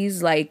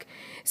 90s, like,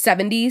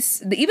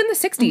 70s, even the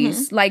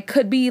 60s, like,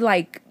 could be,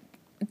 like,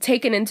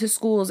 taken into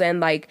schools and,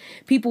 like,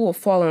 people will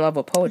fall in love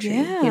with poetry,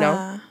 you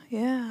know?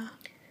 Yeah.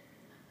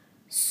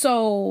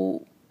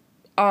 So,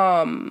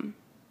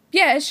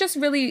 yeah, it's just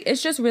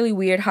really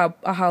weird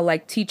how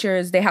like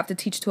teachers, they have to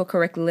teach to a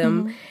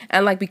curriculum,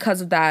 and like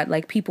because of that,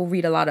 like kids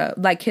read a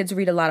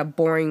lot of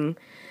boring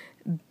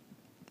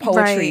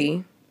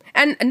poetry,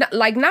 and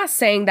like not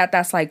saying that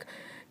that's like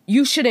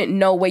you shouldn't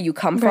know where you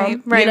come from,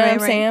 you know what I'm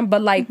saying?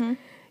 But like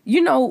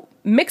you know,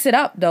 mix it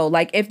up though.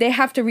 Like if they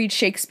have to read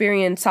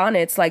Shakespearean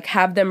sonnets, like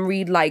have them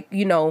read like,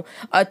 you know,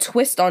 a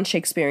twist on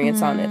Shakespearean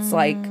sonnets,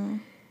 like.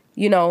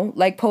 You know,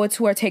 like poets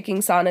who are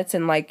taking sonnets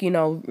and like, you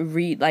know,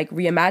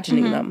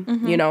 reimagining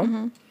them, you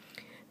know?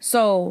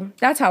 So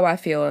that's how I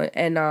feel.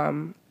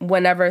 And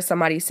whenever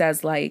somebody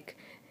says like,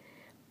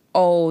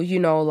 oh, you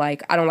know,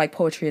 like, I don't like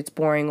poetry, it's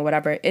boring or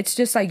whatever, it's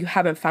just like you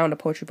haven't found a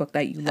poetry book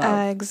that you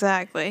love.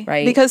 Exactly.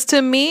 Right? Because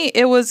to me,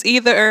 it was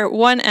either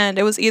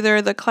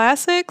the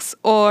classics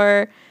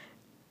or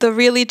the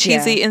really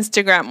cheesy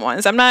Instagram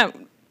ones. I'm not,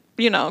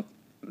 you know,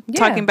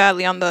 talking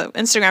badly on the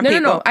Instagram people.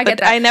 No, I get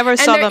that. I never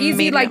saw them. And they're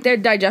easy, like they're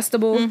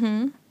digestible.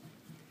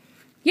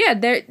 Yeah,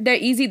 they're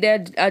easy.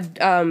 They're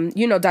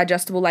you know,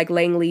 digestible, like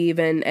Langleaf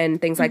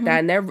and things like that.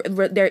 And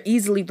they're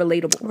easily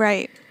relatable.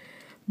 Right.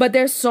 But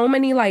there's so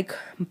many like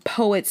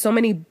poets, so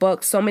many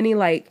books, so many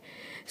like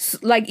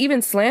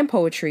even slam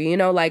poetry. You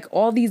know, like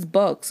all these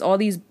books, all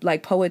these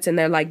like poets, and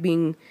they're like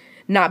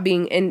not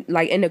being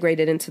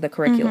integrated into the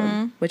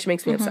curriculum, which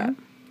makes me upset.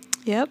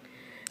 Yep.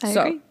 I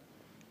agree.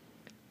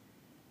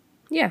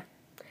 Yeah.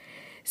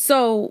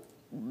 So,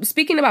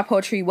 speaking about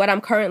poetry, what I'm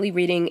currently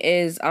reading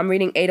is I'm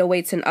reading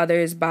 808s and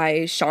Others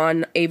by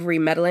Sean Avery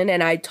Medlin,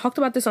 and I talked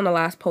about this on the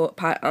last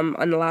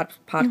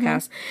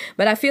podcast.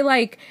 But I feel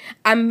like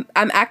I'm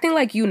acting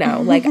like you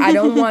now. Like I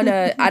don't want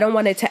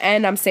it to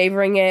end. I'm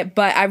savoring it,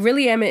 but I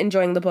really am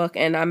enjoying the book,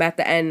 and I'm at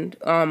the end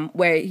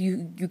where you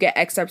get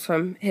excerpts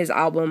from his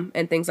album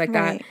and things like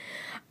that.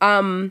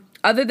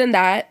 Other than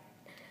that,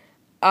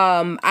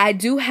 I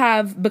do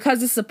have, because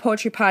this is a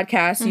poetry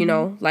podcast, you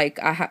know, like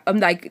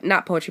I'm like,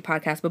 not poetry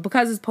podcast, but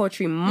because it's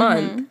poetry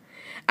month,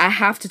 I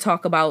have to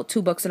talk about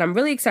two books that I'm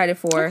really excited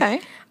for.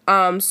 Okay.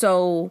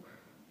 So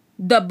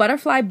The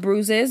Butterfly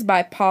Bruises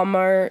by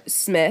Palmer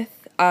Smith.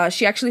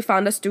 She actually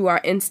found us through our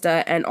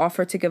Insta and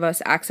offered to give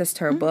us access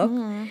to her book.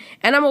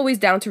 And I'm always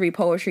down to read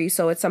poetry,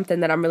 so it's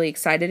something that I'm really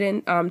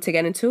excited to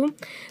get into.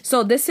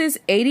 So this is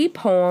 80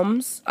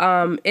 poems.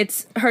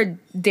 It's her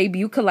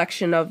debut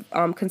collection of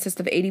consists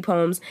of 80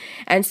 poems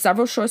and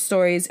several short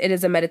stories. It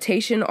is a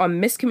meditation on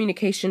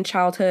miscommunication,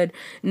 childhood,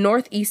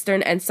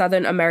 Northeastern and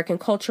Southern American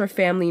culture,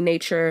 family,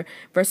 nature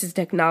versus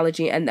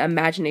technology, and the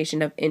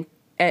imagination of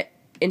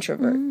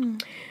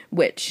introvert,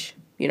 which...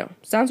 you know,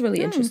 sounds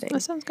really interesting. That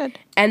sounds good.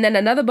 And then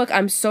another book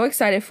I'm so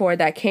excited for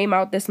that came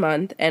out this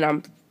month,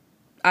 and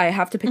I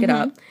have to pick it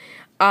up,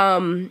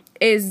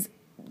 is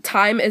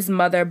Time is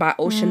Mother by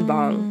Ocean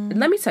Vuong.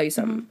 Let me tell you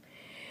something.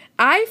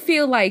 I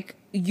feel like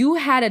you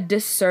had a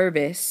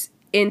disservice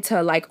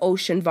into like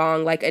Ocean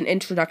Vuong, like an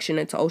introduction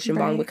into Ocean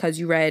Vuong, because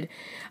you read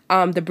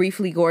The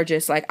Briefly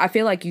Gorgeous. Like I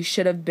feel like you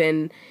should have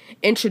been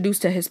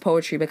introduced to his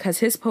poetry, because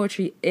his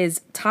poetry is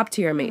top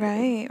tier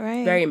amazing.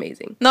 Right. Very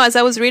amazing. No, as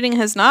I was reading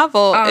his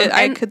novel,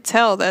 I could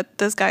tell that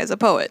this guy is a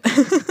poet.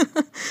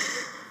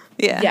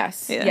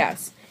 Yes.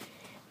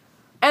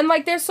 And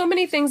like there's so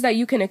many things that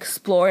you can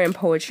explore in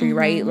poetry,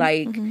 right?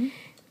 Like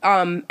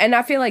and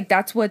I feel like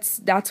that's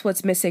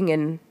what's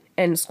missing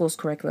in school's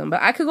curriculum.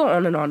 But I could go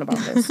on and on about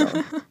this.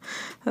 So.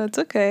 That's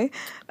okay.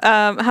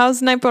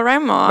 How's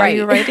NaPoWriMo? Are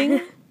you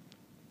writing?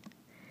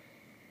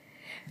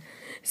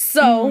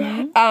 So,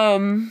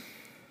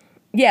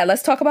 yeah,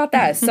 let's talk about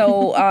that.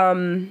 So,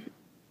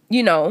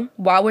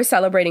 while we're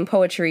celebrating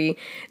poetry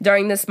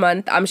during this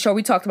month, I'm sure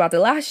we talked about it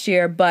last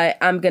year, but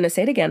I'm going to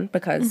say it again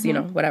because,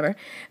 whatever.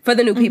 For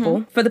the new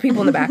people, for the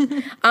people in the back.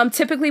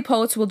 Typically,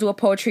 poets will do a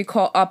poetry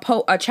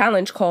a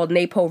challenge called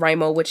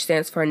NaPoWriMo, which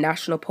stands for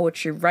National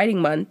Poetry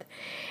Writing Month.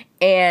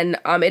 And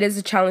it is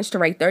a challenge to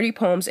write 30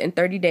 poems in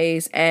 30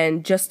 days.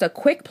 And just a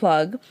quick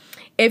plug,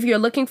 if you're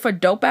looking for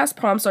dope-ass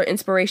prompts or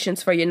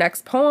inspirations for your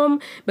next poem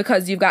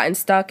because you've gotten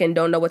stuck and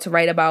don't know what to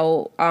write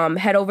about,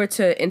 head over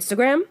to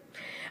Instagram.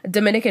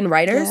 Dominican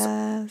writers.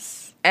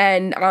 Yes.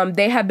 And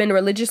they have been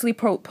religiously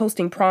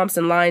posting prompts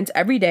and lines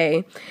every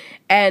day.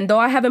 And though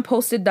I haven't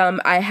posted them,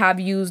 I have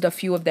used a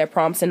few of their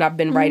prompts and I've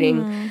been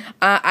writing.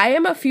 I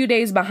am a few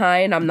days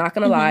behind. I'm not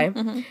going to lie.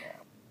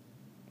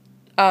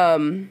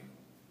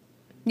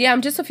 Yeah,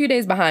 I'm just a few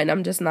days behind.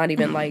 I'm just not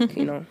even like,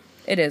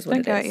 it is what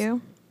it is. I got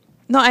you.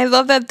 No, I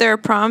love that their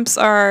prompts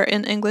are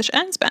in English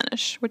and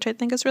Spanish, which I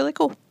think is really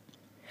cool.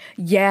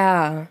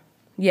 Yeah.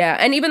 Yeah,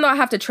 and even though I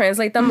have to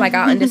translate them, like,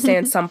 I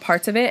understand some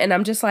parts of it, and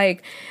I'm just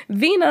like,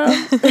 Vina,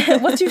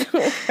 what you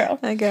doing, girl?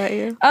 I got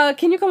you.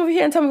 Can you come over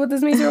here and tell me what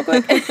this means real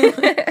quick?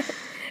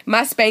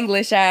 My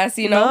Spanglish ass,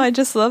 No, I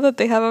just love that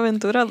they have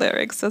Aventura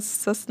lyrics.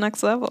 That's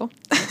next level.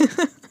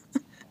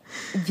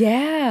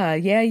 Yeah. I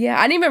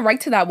didn't even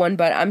write to that one,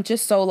 but I'm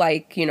just so,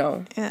 like,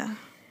 Yeah.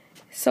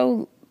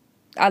 So,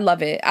 I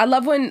love it. I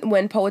love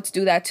when poets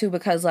do that, too,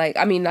 because, like,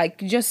 I mean, like,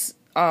 just...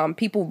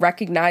 people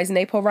recognize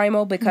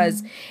NaPoWriMo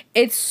because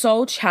it's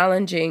so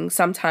challenging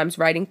sometimes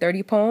writing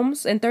 30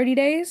 poems in 30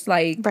 days.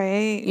 Like,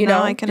 right.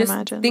 I can just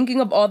imagine. Thinking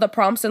of all the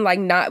prompts and like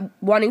not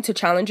wanting to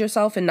challenge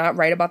yourself and not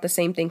write about the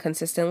same thing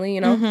consistently,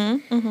 I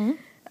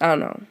don't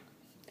know.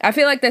 I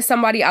feel like there's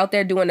somebody out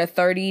there doing a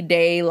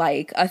 30-day,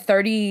 like a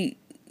 30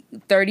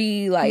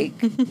 like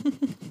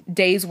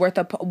days worth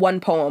of one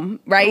poem,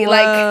 right?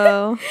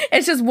 Whoa. Like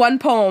it's just one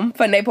poem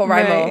for NaPoWriMo.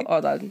 Right. Oh,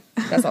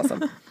 that's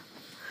awesome.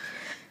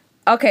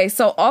 Okay,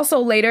 so also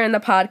later in the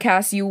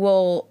podcast, you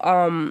will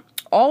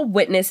all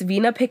witness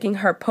Vina picking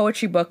her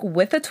poetry book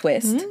with a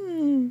twist.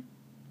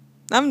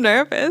 I'm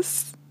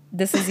nervous.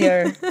 This is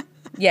your...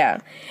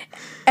 Yeah.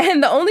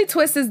 And the only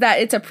twist is that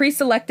it's a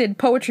pre-selected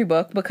poetry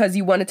book because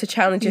you wanted to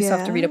challenge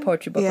yourself to read a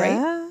poetry book, right?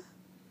 Yeah,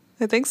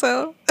 I think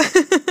so.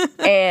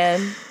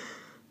 And...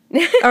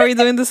 Are we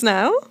doing this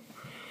now?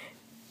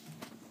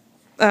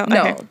 Oh,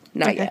 no, okay.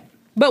 not yet.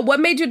 But what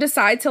made you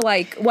decide to,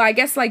 like, well, I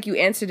guess, like, you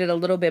answered it a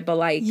little bit, but,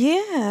 like,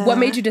 what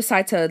made you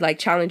decide to, like,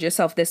 challenge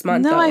yourself this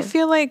month, though? I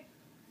feel like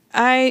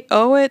I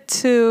owe it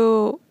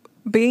to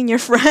being your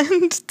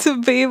friend to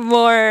be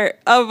more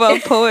of a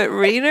poet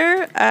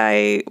reader.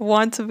 I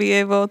want to be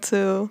able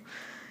to,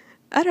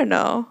 I don't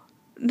know,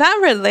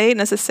 not relate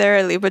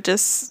necessarily, but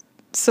just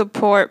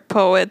support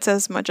poets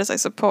as much as I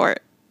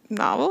support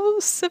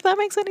novels, if that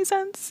makes any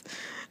sense.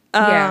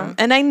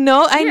 And I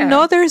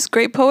know there's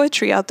great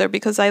poetry out there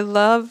because I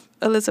love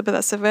Elizabeth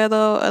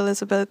Acevedo,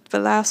 Elizabeth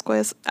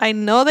Velasquez. I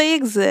know they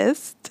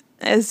exist.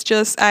 It's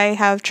just I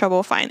have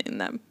trouble finding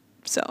them.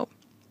 So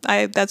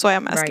that's why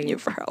I'm asking you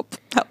for help.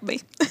 Help me.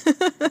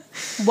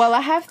 Well,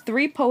 I have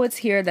 3 poets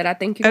here that I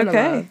think you're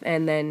gonna love,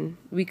 and then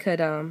we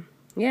could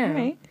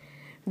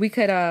we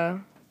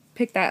could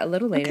pick that a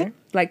little later,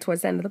 like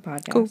towards the end of the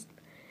podcast. Cool.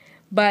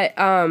 But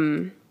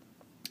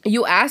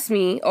you asked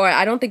me, or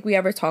I don't think we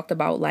ever talked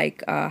about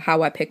like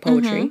how I pick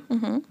poetry.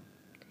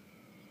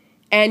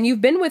 And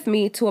you've been with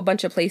me to a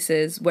bunch of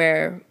places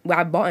where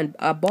I bought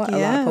a lot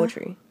of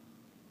poetry.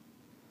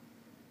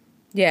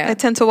 Yeah. I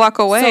tend to walk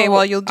away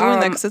while you're doing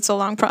that because it's a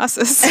long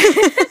process.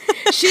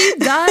 She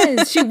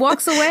does. She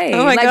walks away.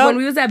 Oh my like God. when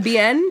we was at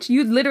BN,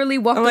 you literally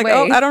walked away. I'm like,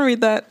 oh, I don't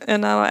read that.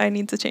 And now I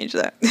need to change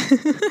that.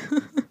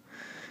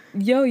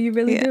 Yo, you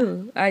really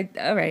do. All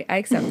right. I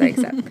accept.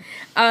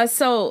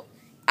 So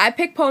I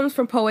pick poems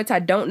from poets I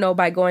don't know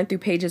by going through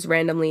pages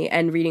randomly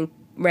and reading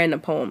random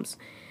poems.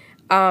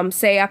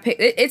 Say I pick,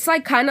 it's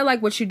like kind of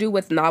like what you do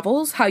with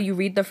novels, how you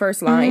read the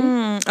first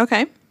line.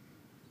 Okay.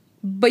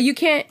 But you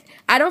can't,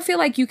 I don't feel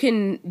like you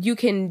can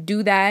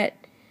do that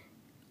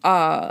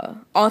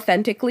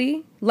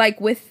authentically.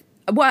 Like with,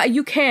 well,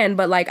 you can,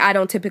 but like I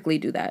don't typically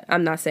do that.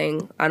 I'm not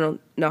saying I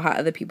don't know how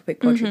other people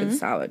pick poetry, but this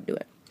is how I would do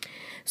it.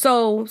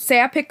 So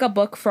say I pick a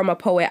book from a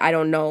poet I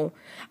don't know.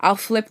 I'll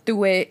flip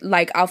through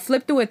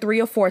it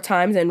 3 or 4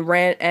 times and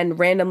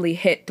randomly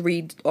hit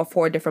 3 or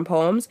 4 different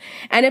poems.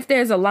 And if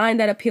there's a line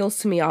that appeals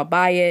to me, I'll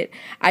buy it.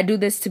 I do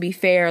this to be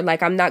fair.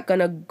 Like I'm not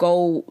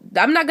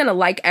gonna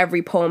like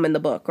every poem in the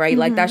book, right?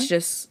 Like that's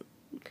just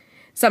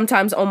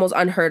sometimes almost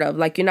unheard of.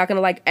 Like you're not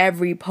gonna like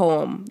every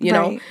poem, you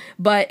know?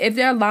 But if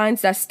there are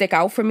lines that stick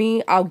out for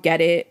me, I'll get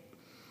it.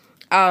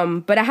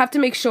 But I have to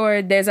make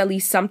sure there's at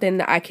least something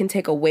that I can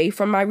take away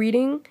from my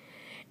reading.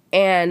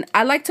 And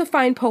I like to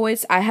find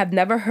poets I have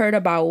never heard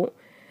about,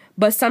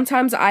 but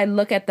sometimes I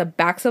look at the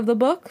backs of the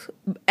book,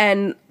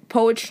 and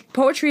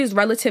poetry is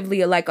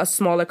relatively like a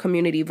smaller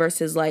community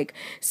versus like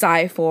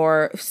sci-fi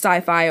or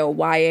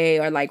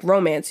YA or like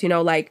romance, you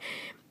know, like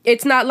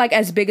it's not like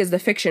as big as the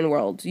fiction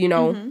world, you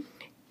know,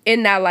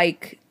 in that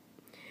like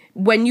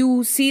when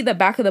you see the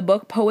back of the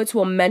book, poets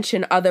will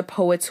mention other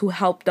poets who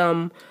helped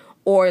them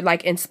or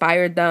like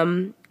inspired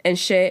them and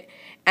shit.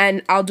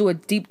 And I'll do a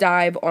deep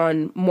dive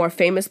on more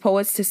famous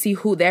poets to see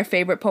who their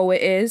favorite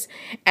poet is.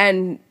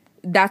 And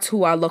that's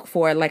who I look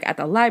for, like at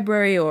the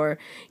library, or,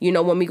 you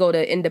know, when we go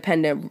to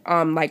independent,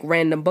 like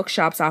random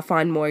bookshops, I'll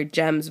find more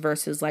gems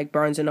versus like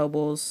Barnes and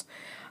Nobles.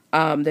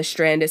 The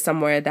Strand is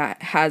somewhere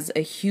that has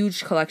a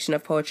huge collection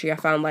of poetry. I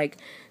found like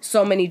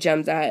so many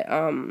gems at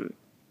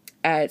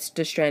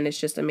the Strand. It's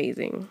just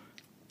amazing.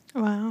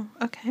 Wow.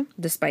 Okay.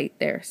 Despite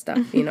their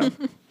stuff, you know.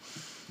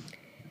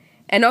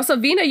 And also,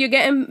 Vina, you're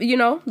getting, you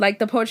know, like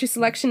the poetry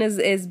selection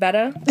is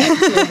better.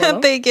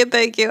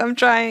 Thank you. I'm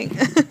trying.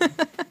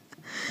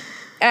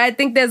 I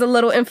think there's a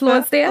little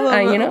influence there,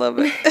 you know. A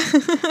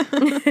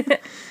little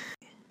bit.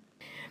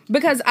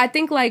 Because I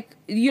think, like,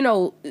 you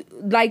know,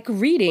 like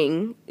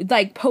reading,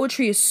 like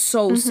poetry is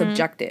so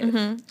subjective.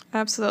 Mm-hmm.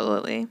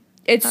 Absolutely.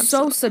 It's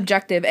so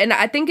subjective. And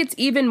I think it's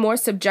even more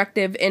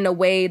subjective in a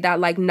way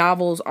that like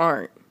novels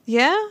aren't.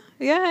 Yeah,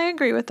 I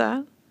agree with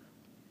that.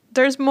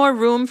 There's more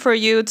room for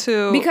you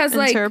to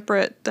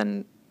interpret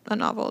than a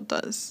novel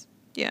does.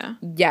 Yeah.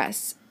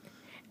 Yes.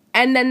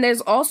 And then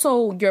there's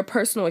also your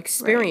personal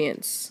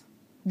experience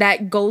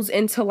that goes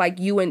into like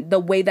you and the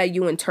way that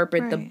you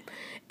interpret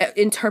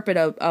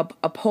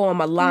a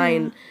poem, a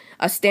line,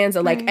 a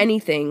stanza, like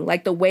anything,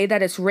 like the way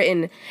that it's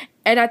written.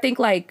 And I think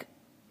like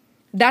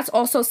that's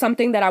also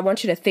something that I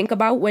want you to think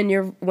about when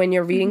you're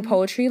reading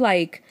poetry,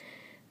 like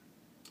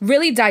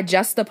really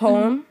digest the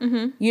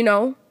poem, you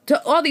know, to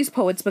all these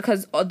poets,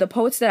 because the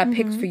poets that I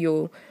picked for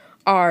you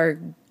are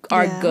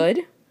good,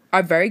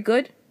 are very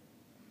good.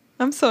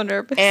 I'm so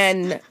nervous.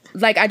 And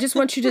like, I just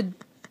want you to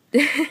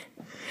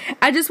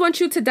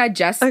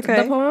digest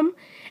the poem.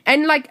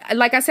 And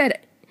like I said,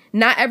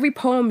 not every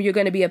poem you're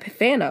going to be a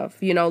fan of,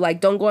 you know,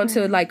 like don't go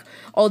into like,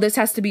 oh, this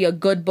has to be a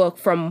good book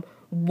from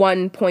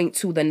one point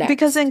to the next.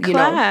 Because in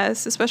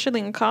class, especially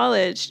in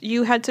college,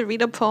 you had to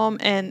read a poem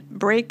and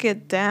break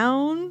it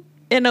down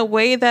in a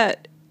way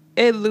that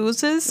it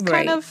loses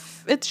kind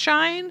of its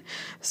shine.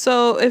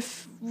 So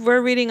if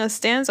we're reading a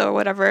stanza or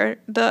whatever,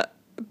 the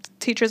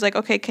teacher's like,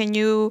 okay, can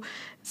you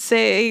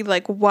say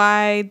like,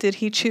 why did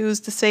he choose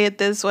to say it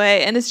this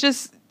way? And it's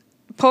just,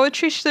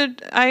 poetry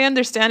I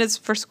understand it's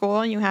for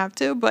school and you have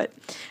to, but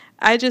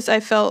I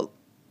felt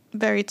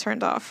very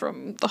turned off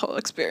from the whole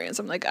experience.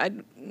 I'm like, I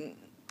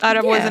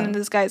wasn't in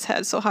this guy's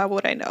head, so how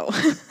would I know?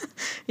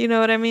 You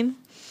know what I mean?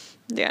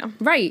 Yeah.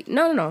 Right.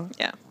 No.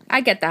 Yeah. I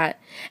get that.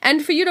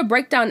 And for you to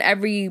break down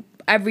every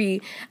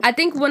I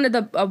think one of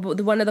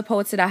the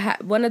poets that I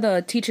had, one of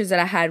the teachers that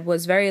I had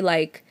was very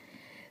like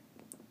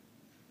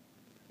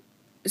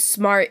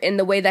smart in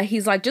the way that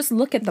he's like, just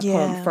look at the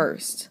poem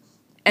first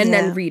and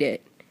then read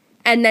it.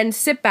 And then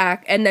sit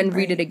back and then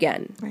read it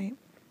again. Right.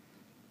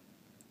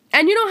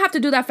 And you don't have to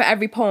do that for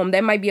every poem.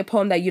 There might be a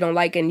poem that you don't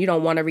like and you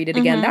don't want to read it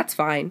again. That's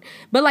fine.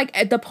 But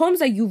like the poems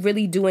that you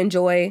really do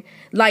enjoy,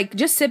 like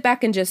just sit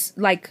back and just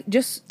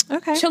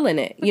chill in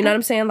it. You know what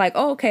I'm saying? Like,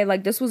 oh, okay,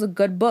 like this was a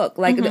good book,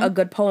 like a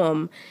good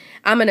poem.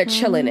 I'm going to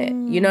chill in it.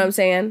 You know what I'm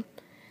saying?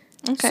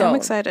 Okay, so, I'm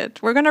excited.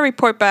 We're going to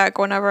report back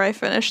whenever I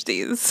finish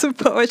these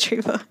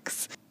poetry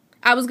books.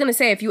 I was going to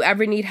say, if you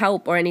ever need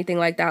help or anything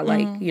like that,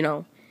 like, you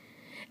know.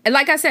 And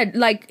like I said,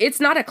 like, it's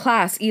not a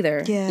class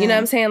either. Yeah. You know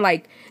what I'm saying?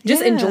 Like,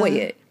 just enjoy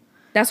it.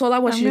 That's all I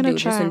want you to do.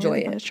 Just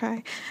enjoy it. I'm gonna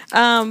try.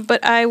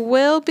 But I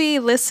will be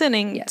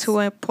listening to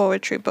a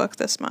poetry book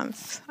this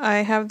month. I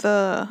have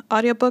the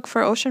audiobook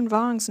for Ocean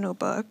Vuong's new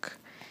book.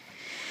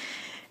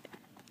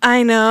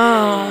 I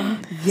know.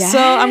 Yes. So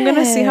I'm going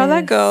to see how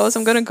that goes.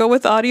 I'm going to go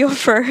with audio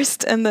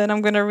first, and then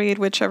I'm going to read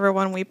whichever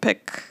one we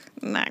pick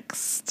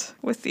next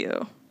with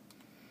you.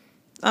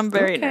 I'm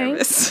very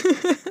nervous.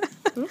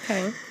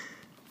 Okay.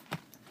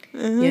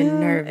 You're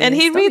nervous. And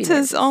he reads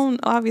his own,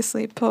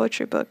 obviously,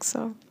 poetry book,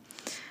 so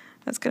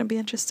that's going to be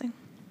interesting.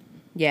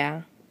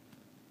 Yeah.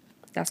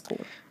 That's cool.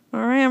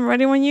 All right, I'm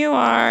ready when you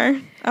are.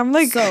 I'm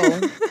like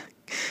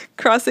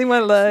crossing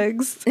my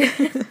legs.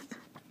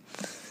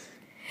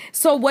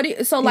 So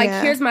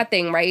here's my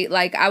thing, right?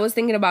 Like I was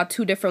thinking about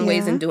two different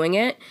ways in doing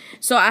it.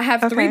 So I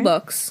have 3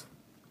 books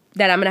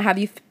that I'm going to have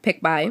you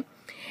pick by.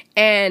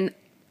 And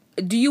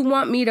do you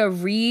want me to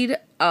read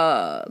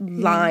a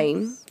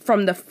line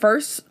from the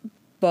first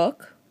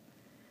book?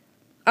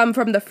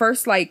 From the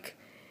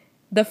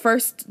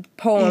first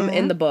poem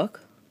in the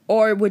book,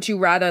 or would you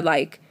rather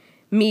like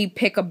me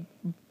pick a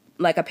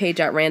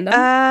page at random?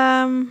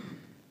 I'm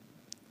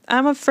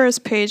a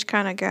first page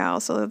kind of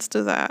gal, so let's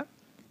do that.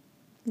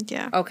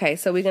 Yeah. Okay,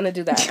 so we're gonna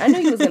do that. I knew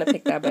he was gonna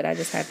pick that, but I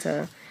just had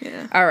to.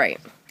 Yeah. All right.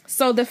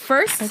 So the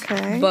first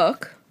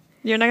book.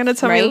 You're not gonna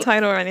tell me the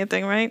title or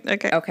anything, right?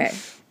 Okay. Okay.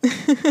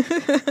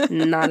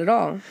 Not at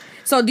all.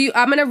 So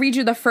I'm gonna read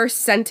you the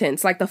first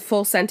sentence, like the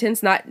full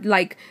sentence, not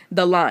like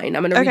the line.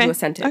 I'm gonna read you a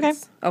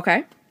sentence.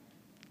 Okay.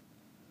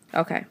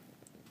 Okay.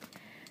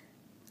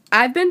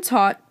 I've been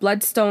taught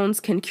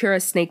bloodstones can cure a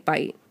snake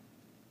bite,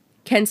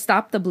 can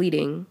stop the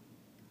bleeding.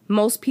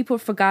 Most people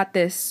forgot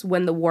this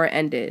when the war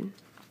ended.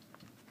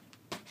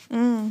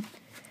 Okay.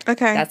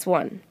 That's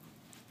one.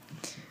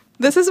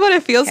 This is what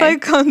it feels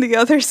like on the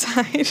other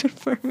side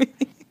for me.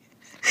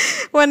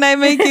 When I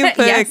make you pick.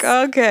 Yes.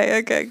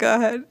 Okay, go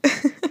ahead.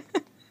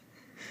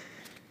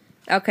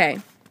 Okay.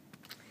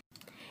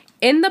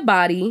 In the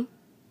body,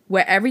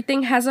 where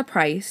everything has a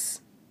price,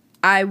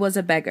 I was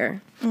a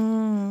beggar.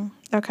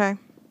 Okay.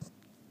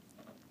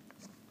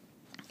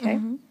 Okay.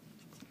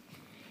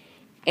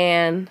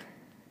 And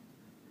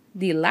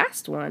the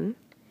last one,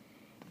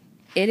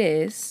 it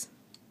is,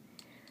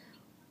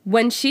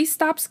 when she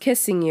stops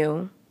kissing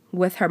you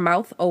with her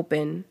mouth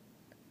open,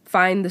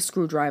 find the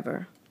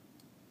screwdriver.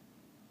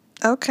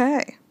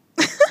 Okay.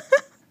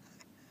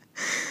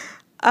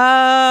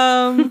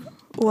 Wow.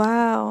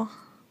 Wow.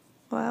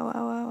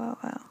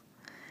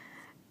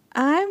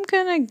 I'm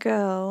gonna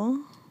go.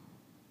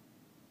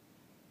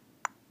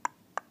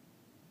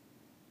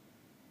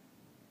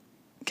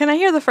 Can I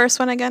hear the first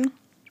one again?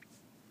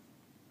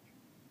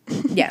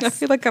 Yes. I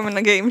feel like I'm in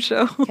a game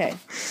show. Okay.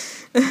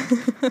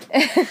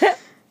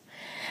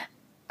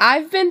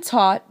 I've been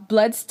taught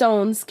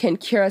bloodstones can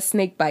cure a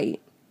snake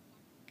bite,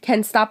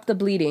 can stop the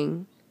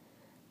bleeding.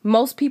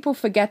 Most people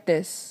forget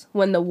this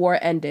when the war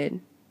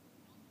ended.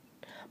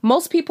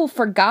 Most people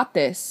forgot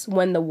this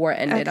when the war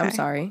ended. Okay. I'm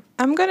sorry.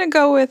 I'm gonna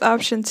go with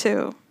option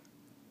 2.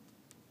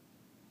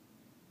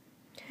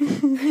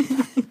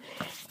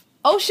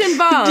 Ocean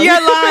Vuong. You're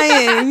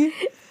lying.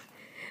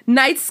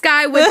 Night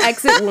sky with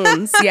exit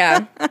wounds.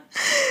 Yeah.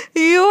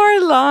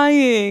 You're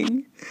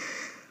lying.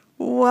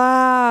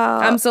 Wow.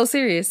 I'm so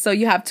serious. So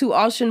you have 2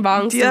 Ocean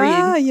Vuongs to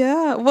read.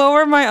 Yeah. What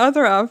were my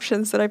other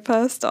options that I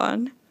passed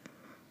on?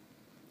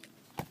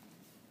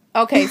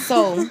 Okay,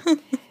 so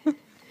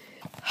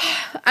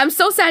I'm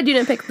so sad you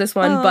didn't pick this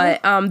one,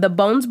 but The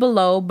Bones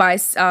Below by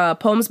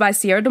poems by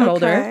Sierra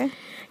DeMulder. Okay.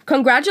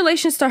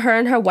 Congratulations to her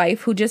and her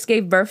wife who just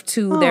gave birth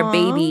to their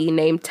baby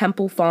named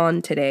Temple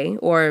Fawn today,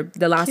 or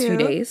the last few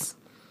days.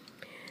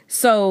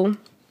 So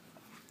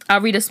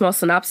I'll read a small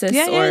synopsis,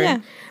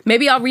 or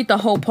maybe I'll read the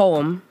whole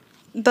poem.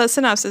 The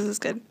synopsis is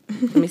good.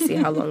 Let me see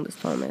how long this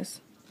poem is.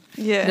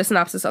 Yeah. The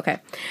synopsis, okay.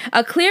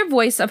 A clear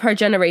voice of her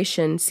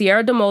generation,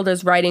 Sierra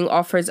DeMulder's writing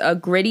offers a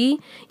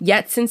gritty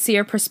yet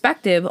sincere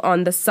perspective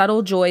on the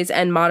subtle joys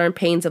and modern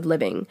pains of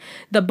living.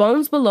 The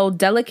Bones Below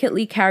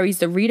delicately carries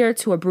the reader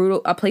to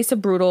a place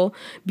of brutal,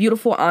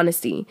 beautiful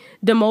honesty.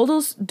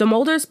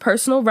 DeMulder's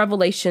personal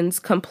revelations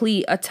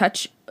complete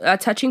a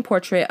touching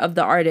portrait of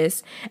the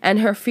artist, and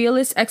her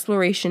fearless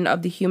exploration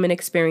of the human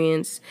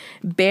experience,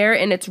 bare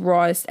in its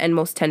rawest and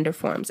most tender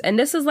forms. And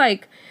this is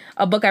like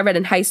a book I read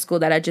in high school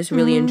that I just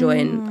really enjoy,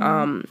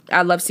 and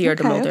I love Sierra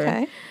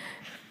DeMulder.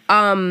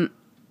 Okay.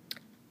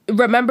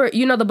 Remember,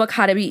 you know the book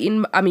How to Be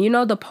Eaten? I mean, you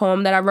know the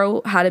poem that I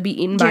wrote, How to Be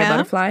Eaten by a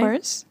Butterfly? Of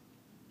course.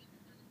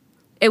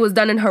 It was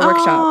done in her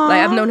workshop.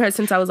 Like, I've known her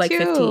since I was like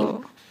cute.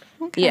 15.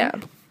 Okay. Yeah.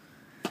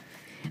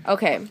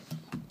 Okay.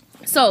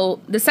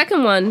 So the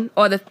second one,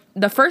 or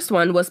the first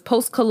one, was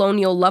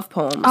Post-Colonial Love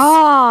Poems.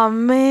 Oh,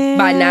 man.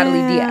 By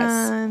Natalie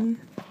Diaz.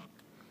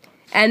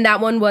 And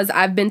that one was,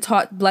 I've been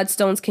taught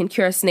bloodstones can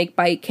cure a snake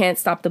bite, can't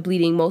stop the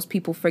bleeding. Most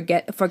people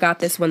forgot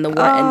this when the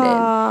war ended.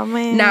 Oh,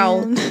 man.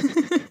 Now,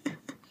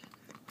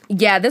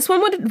 yeah, this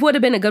one would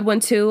have been a good one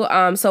too.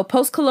 So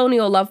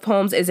Post-Colonial Love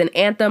Poems is an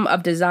anthem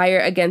of desire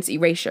against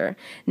erasure.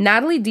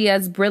 Natalie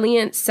Diaz's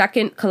brilliant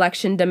second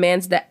collection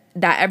demands that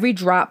every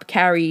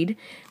body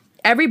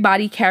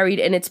carried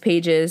in its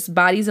pages,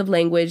 bodies of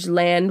language,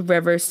 land,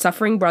 rivers,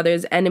 suffering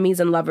brothers,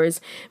 enemies, and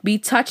lovers, be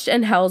touched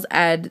and held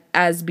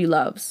as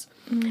beloveds.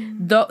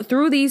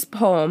 Through these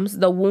poems,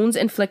 the wounds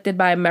inflicted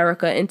by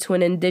America into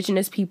an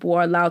indigenous people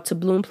are allowed to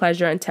bloom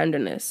pleasure and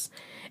tenderness.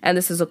 And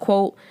this is a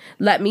quote,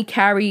 let me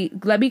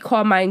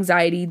call my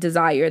anxiety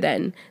desire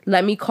then.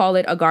 Let me call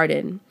it a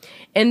garden.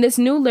 In this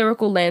new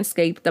lyrical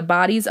landscape, the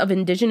bodies of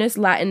indigenous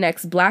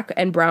Latinx, Black,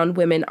 and brown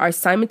women are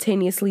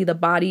simultaneously the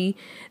body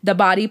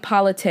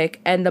politic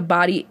and the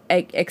body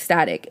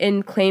ecstatic.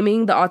 In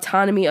claiming the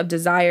autonomy of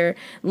desire,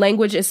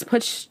 language is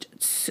pushed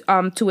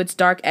to its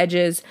dark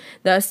edges,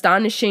 the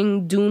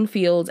astonishing dune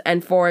fields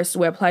and forests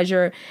where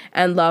pleasure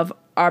and love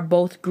are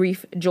both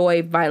grief,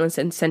 joy, violence,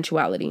 and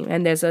sensuality.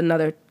 And there's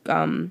another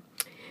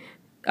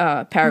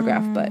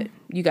paragraph, but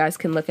you guys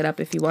can look it up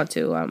if you want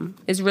to.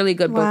 It's a really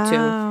good book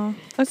too.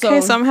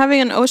 Okay, so I'm having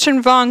an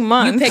Ocean Vuong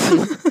month.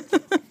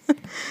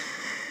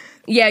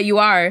 Yeah, you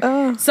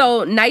are.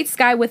 So Night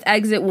Sky with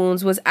Exit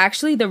Wounds was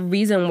actually the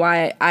reason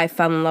why I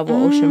fell in love with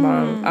Ocean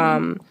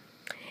Vuong.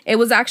 It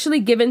was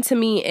actually given to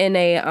me in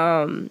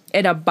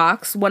a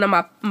box. One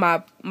of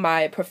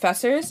my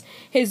professors,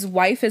 his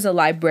wife is a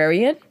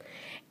librarian,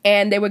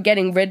 and they were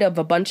getting rid of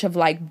a bunch of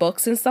like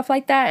books and stuff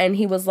like that. And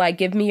he was like,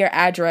 give me your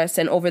address,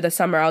 and over the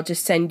summer I'll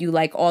just send you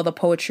like all the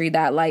poetry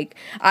that like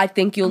I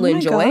think you'll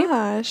enjoy.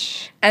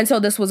 Gosh. And so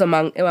this was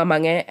among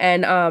it.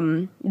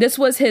 And this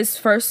was his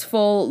first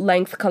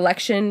full-length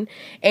collection,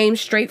 aimed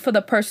straight for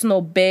the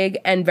personal, big,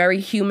 and very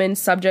human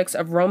subjects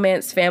of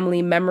romance,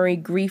 family, memory,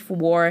 grief,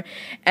 war,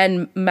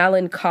 and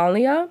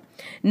melancholia.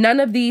 None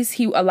of these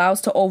he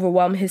allows to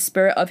overwhelm his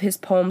spirit of his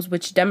poems,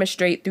 which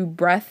demonstrate through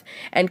breath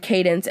and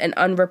cadence and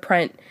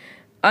unrepentant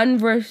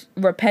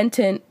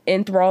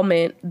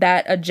enthrallment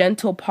that a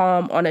gentle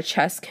palm on a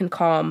chest can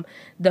calm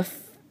the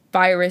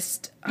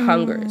Virus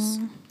Hungers.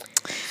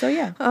 So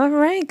yeah. All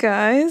right,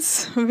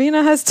 guys.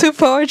 Vina has 2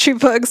 poetry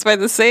books by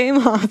the same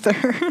author.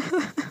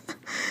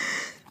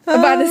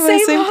 By the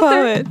same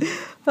author. poet.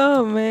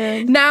 Oh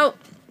man. Now,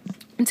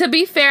 to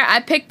be fair, I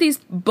picked these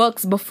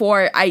books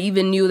before I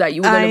even knew that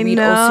you were going to read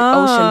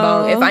Ocean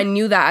Bone. If I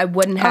knew that, I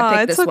wouldn't have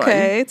picked this one.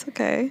 It's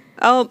okay.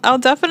 I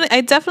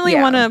definitely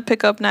want to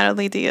pick up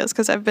Natalie Diaz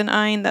because I've been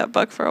eyeing that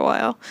book for a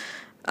while.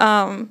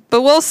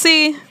 But we'll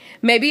see.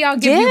 Maybe I'll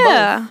give you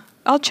both.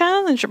 I'll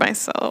challenge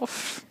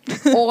myself.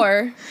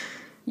 Or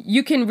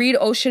you can read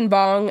Ocean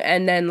Bong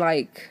and then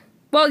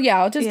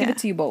I'll just give it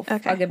to you both.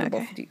 Okay, I'll give it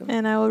both to you.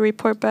 And I will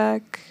report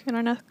back in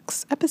our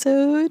next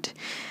episode.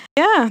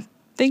 Yeah.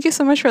 Thank you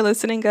so much for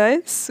listening,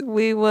 guys. I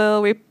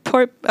will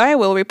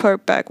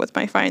report back with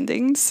my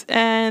findings,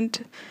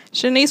 and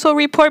Chanice will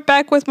report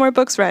back with more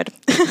books read.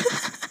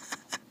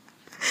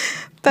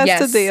 That's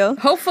the deal.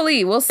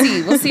 Hopefully, we'll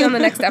see. We'll see on the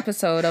next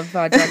episode of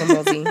Dragon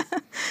Ball Z.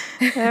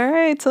 All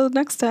right, till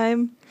next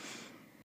time.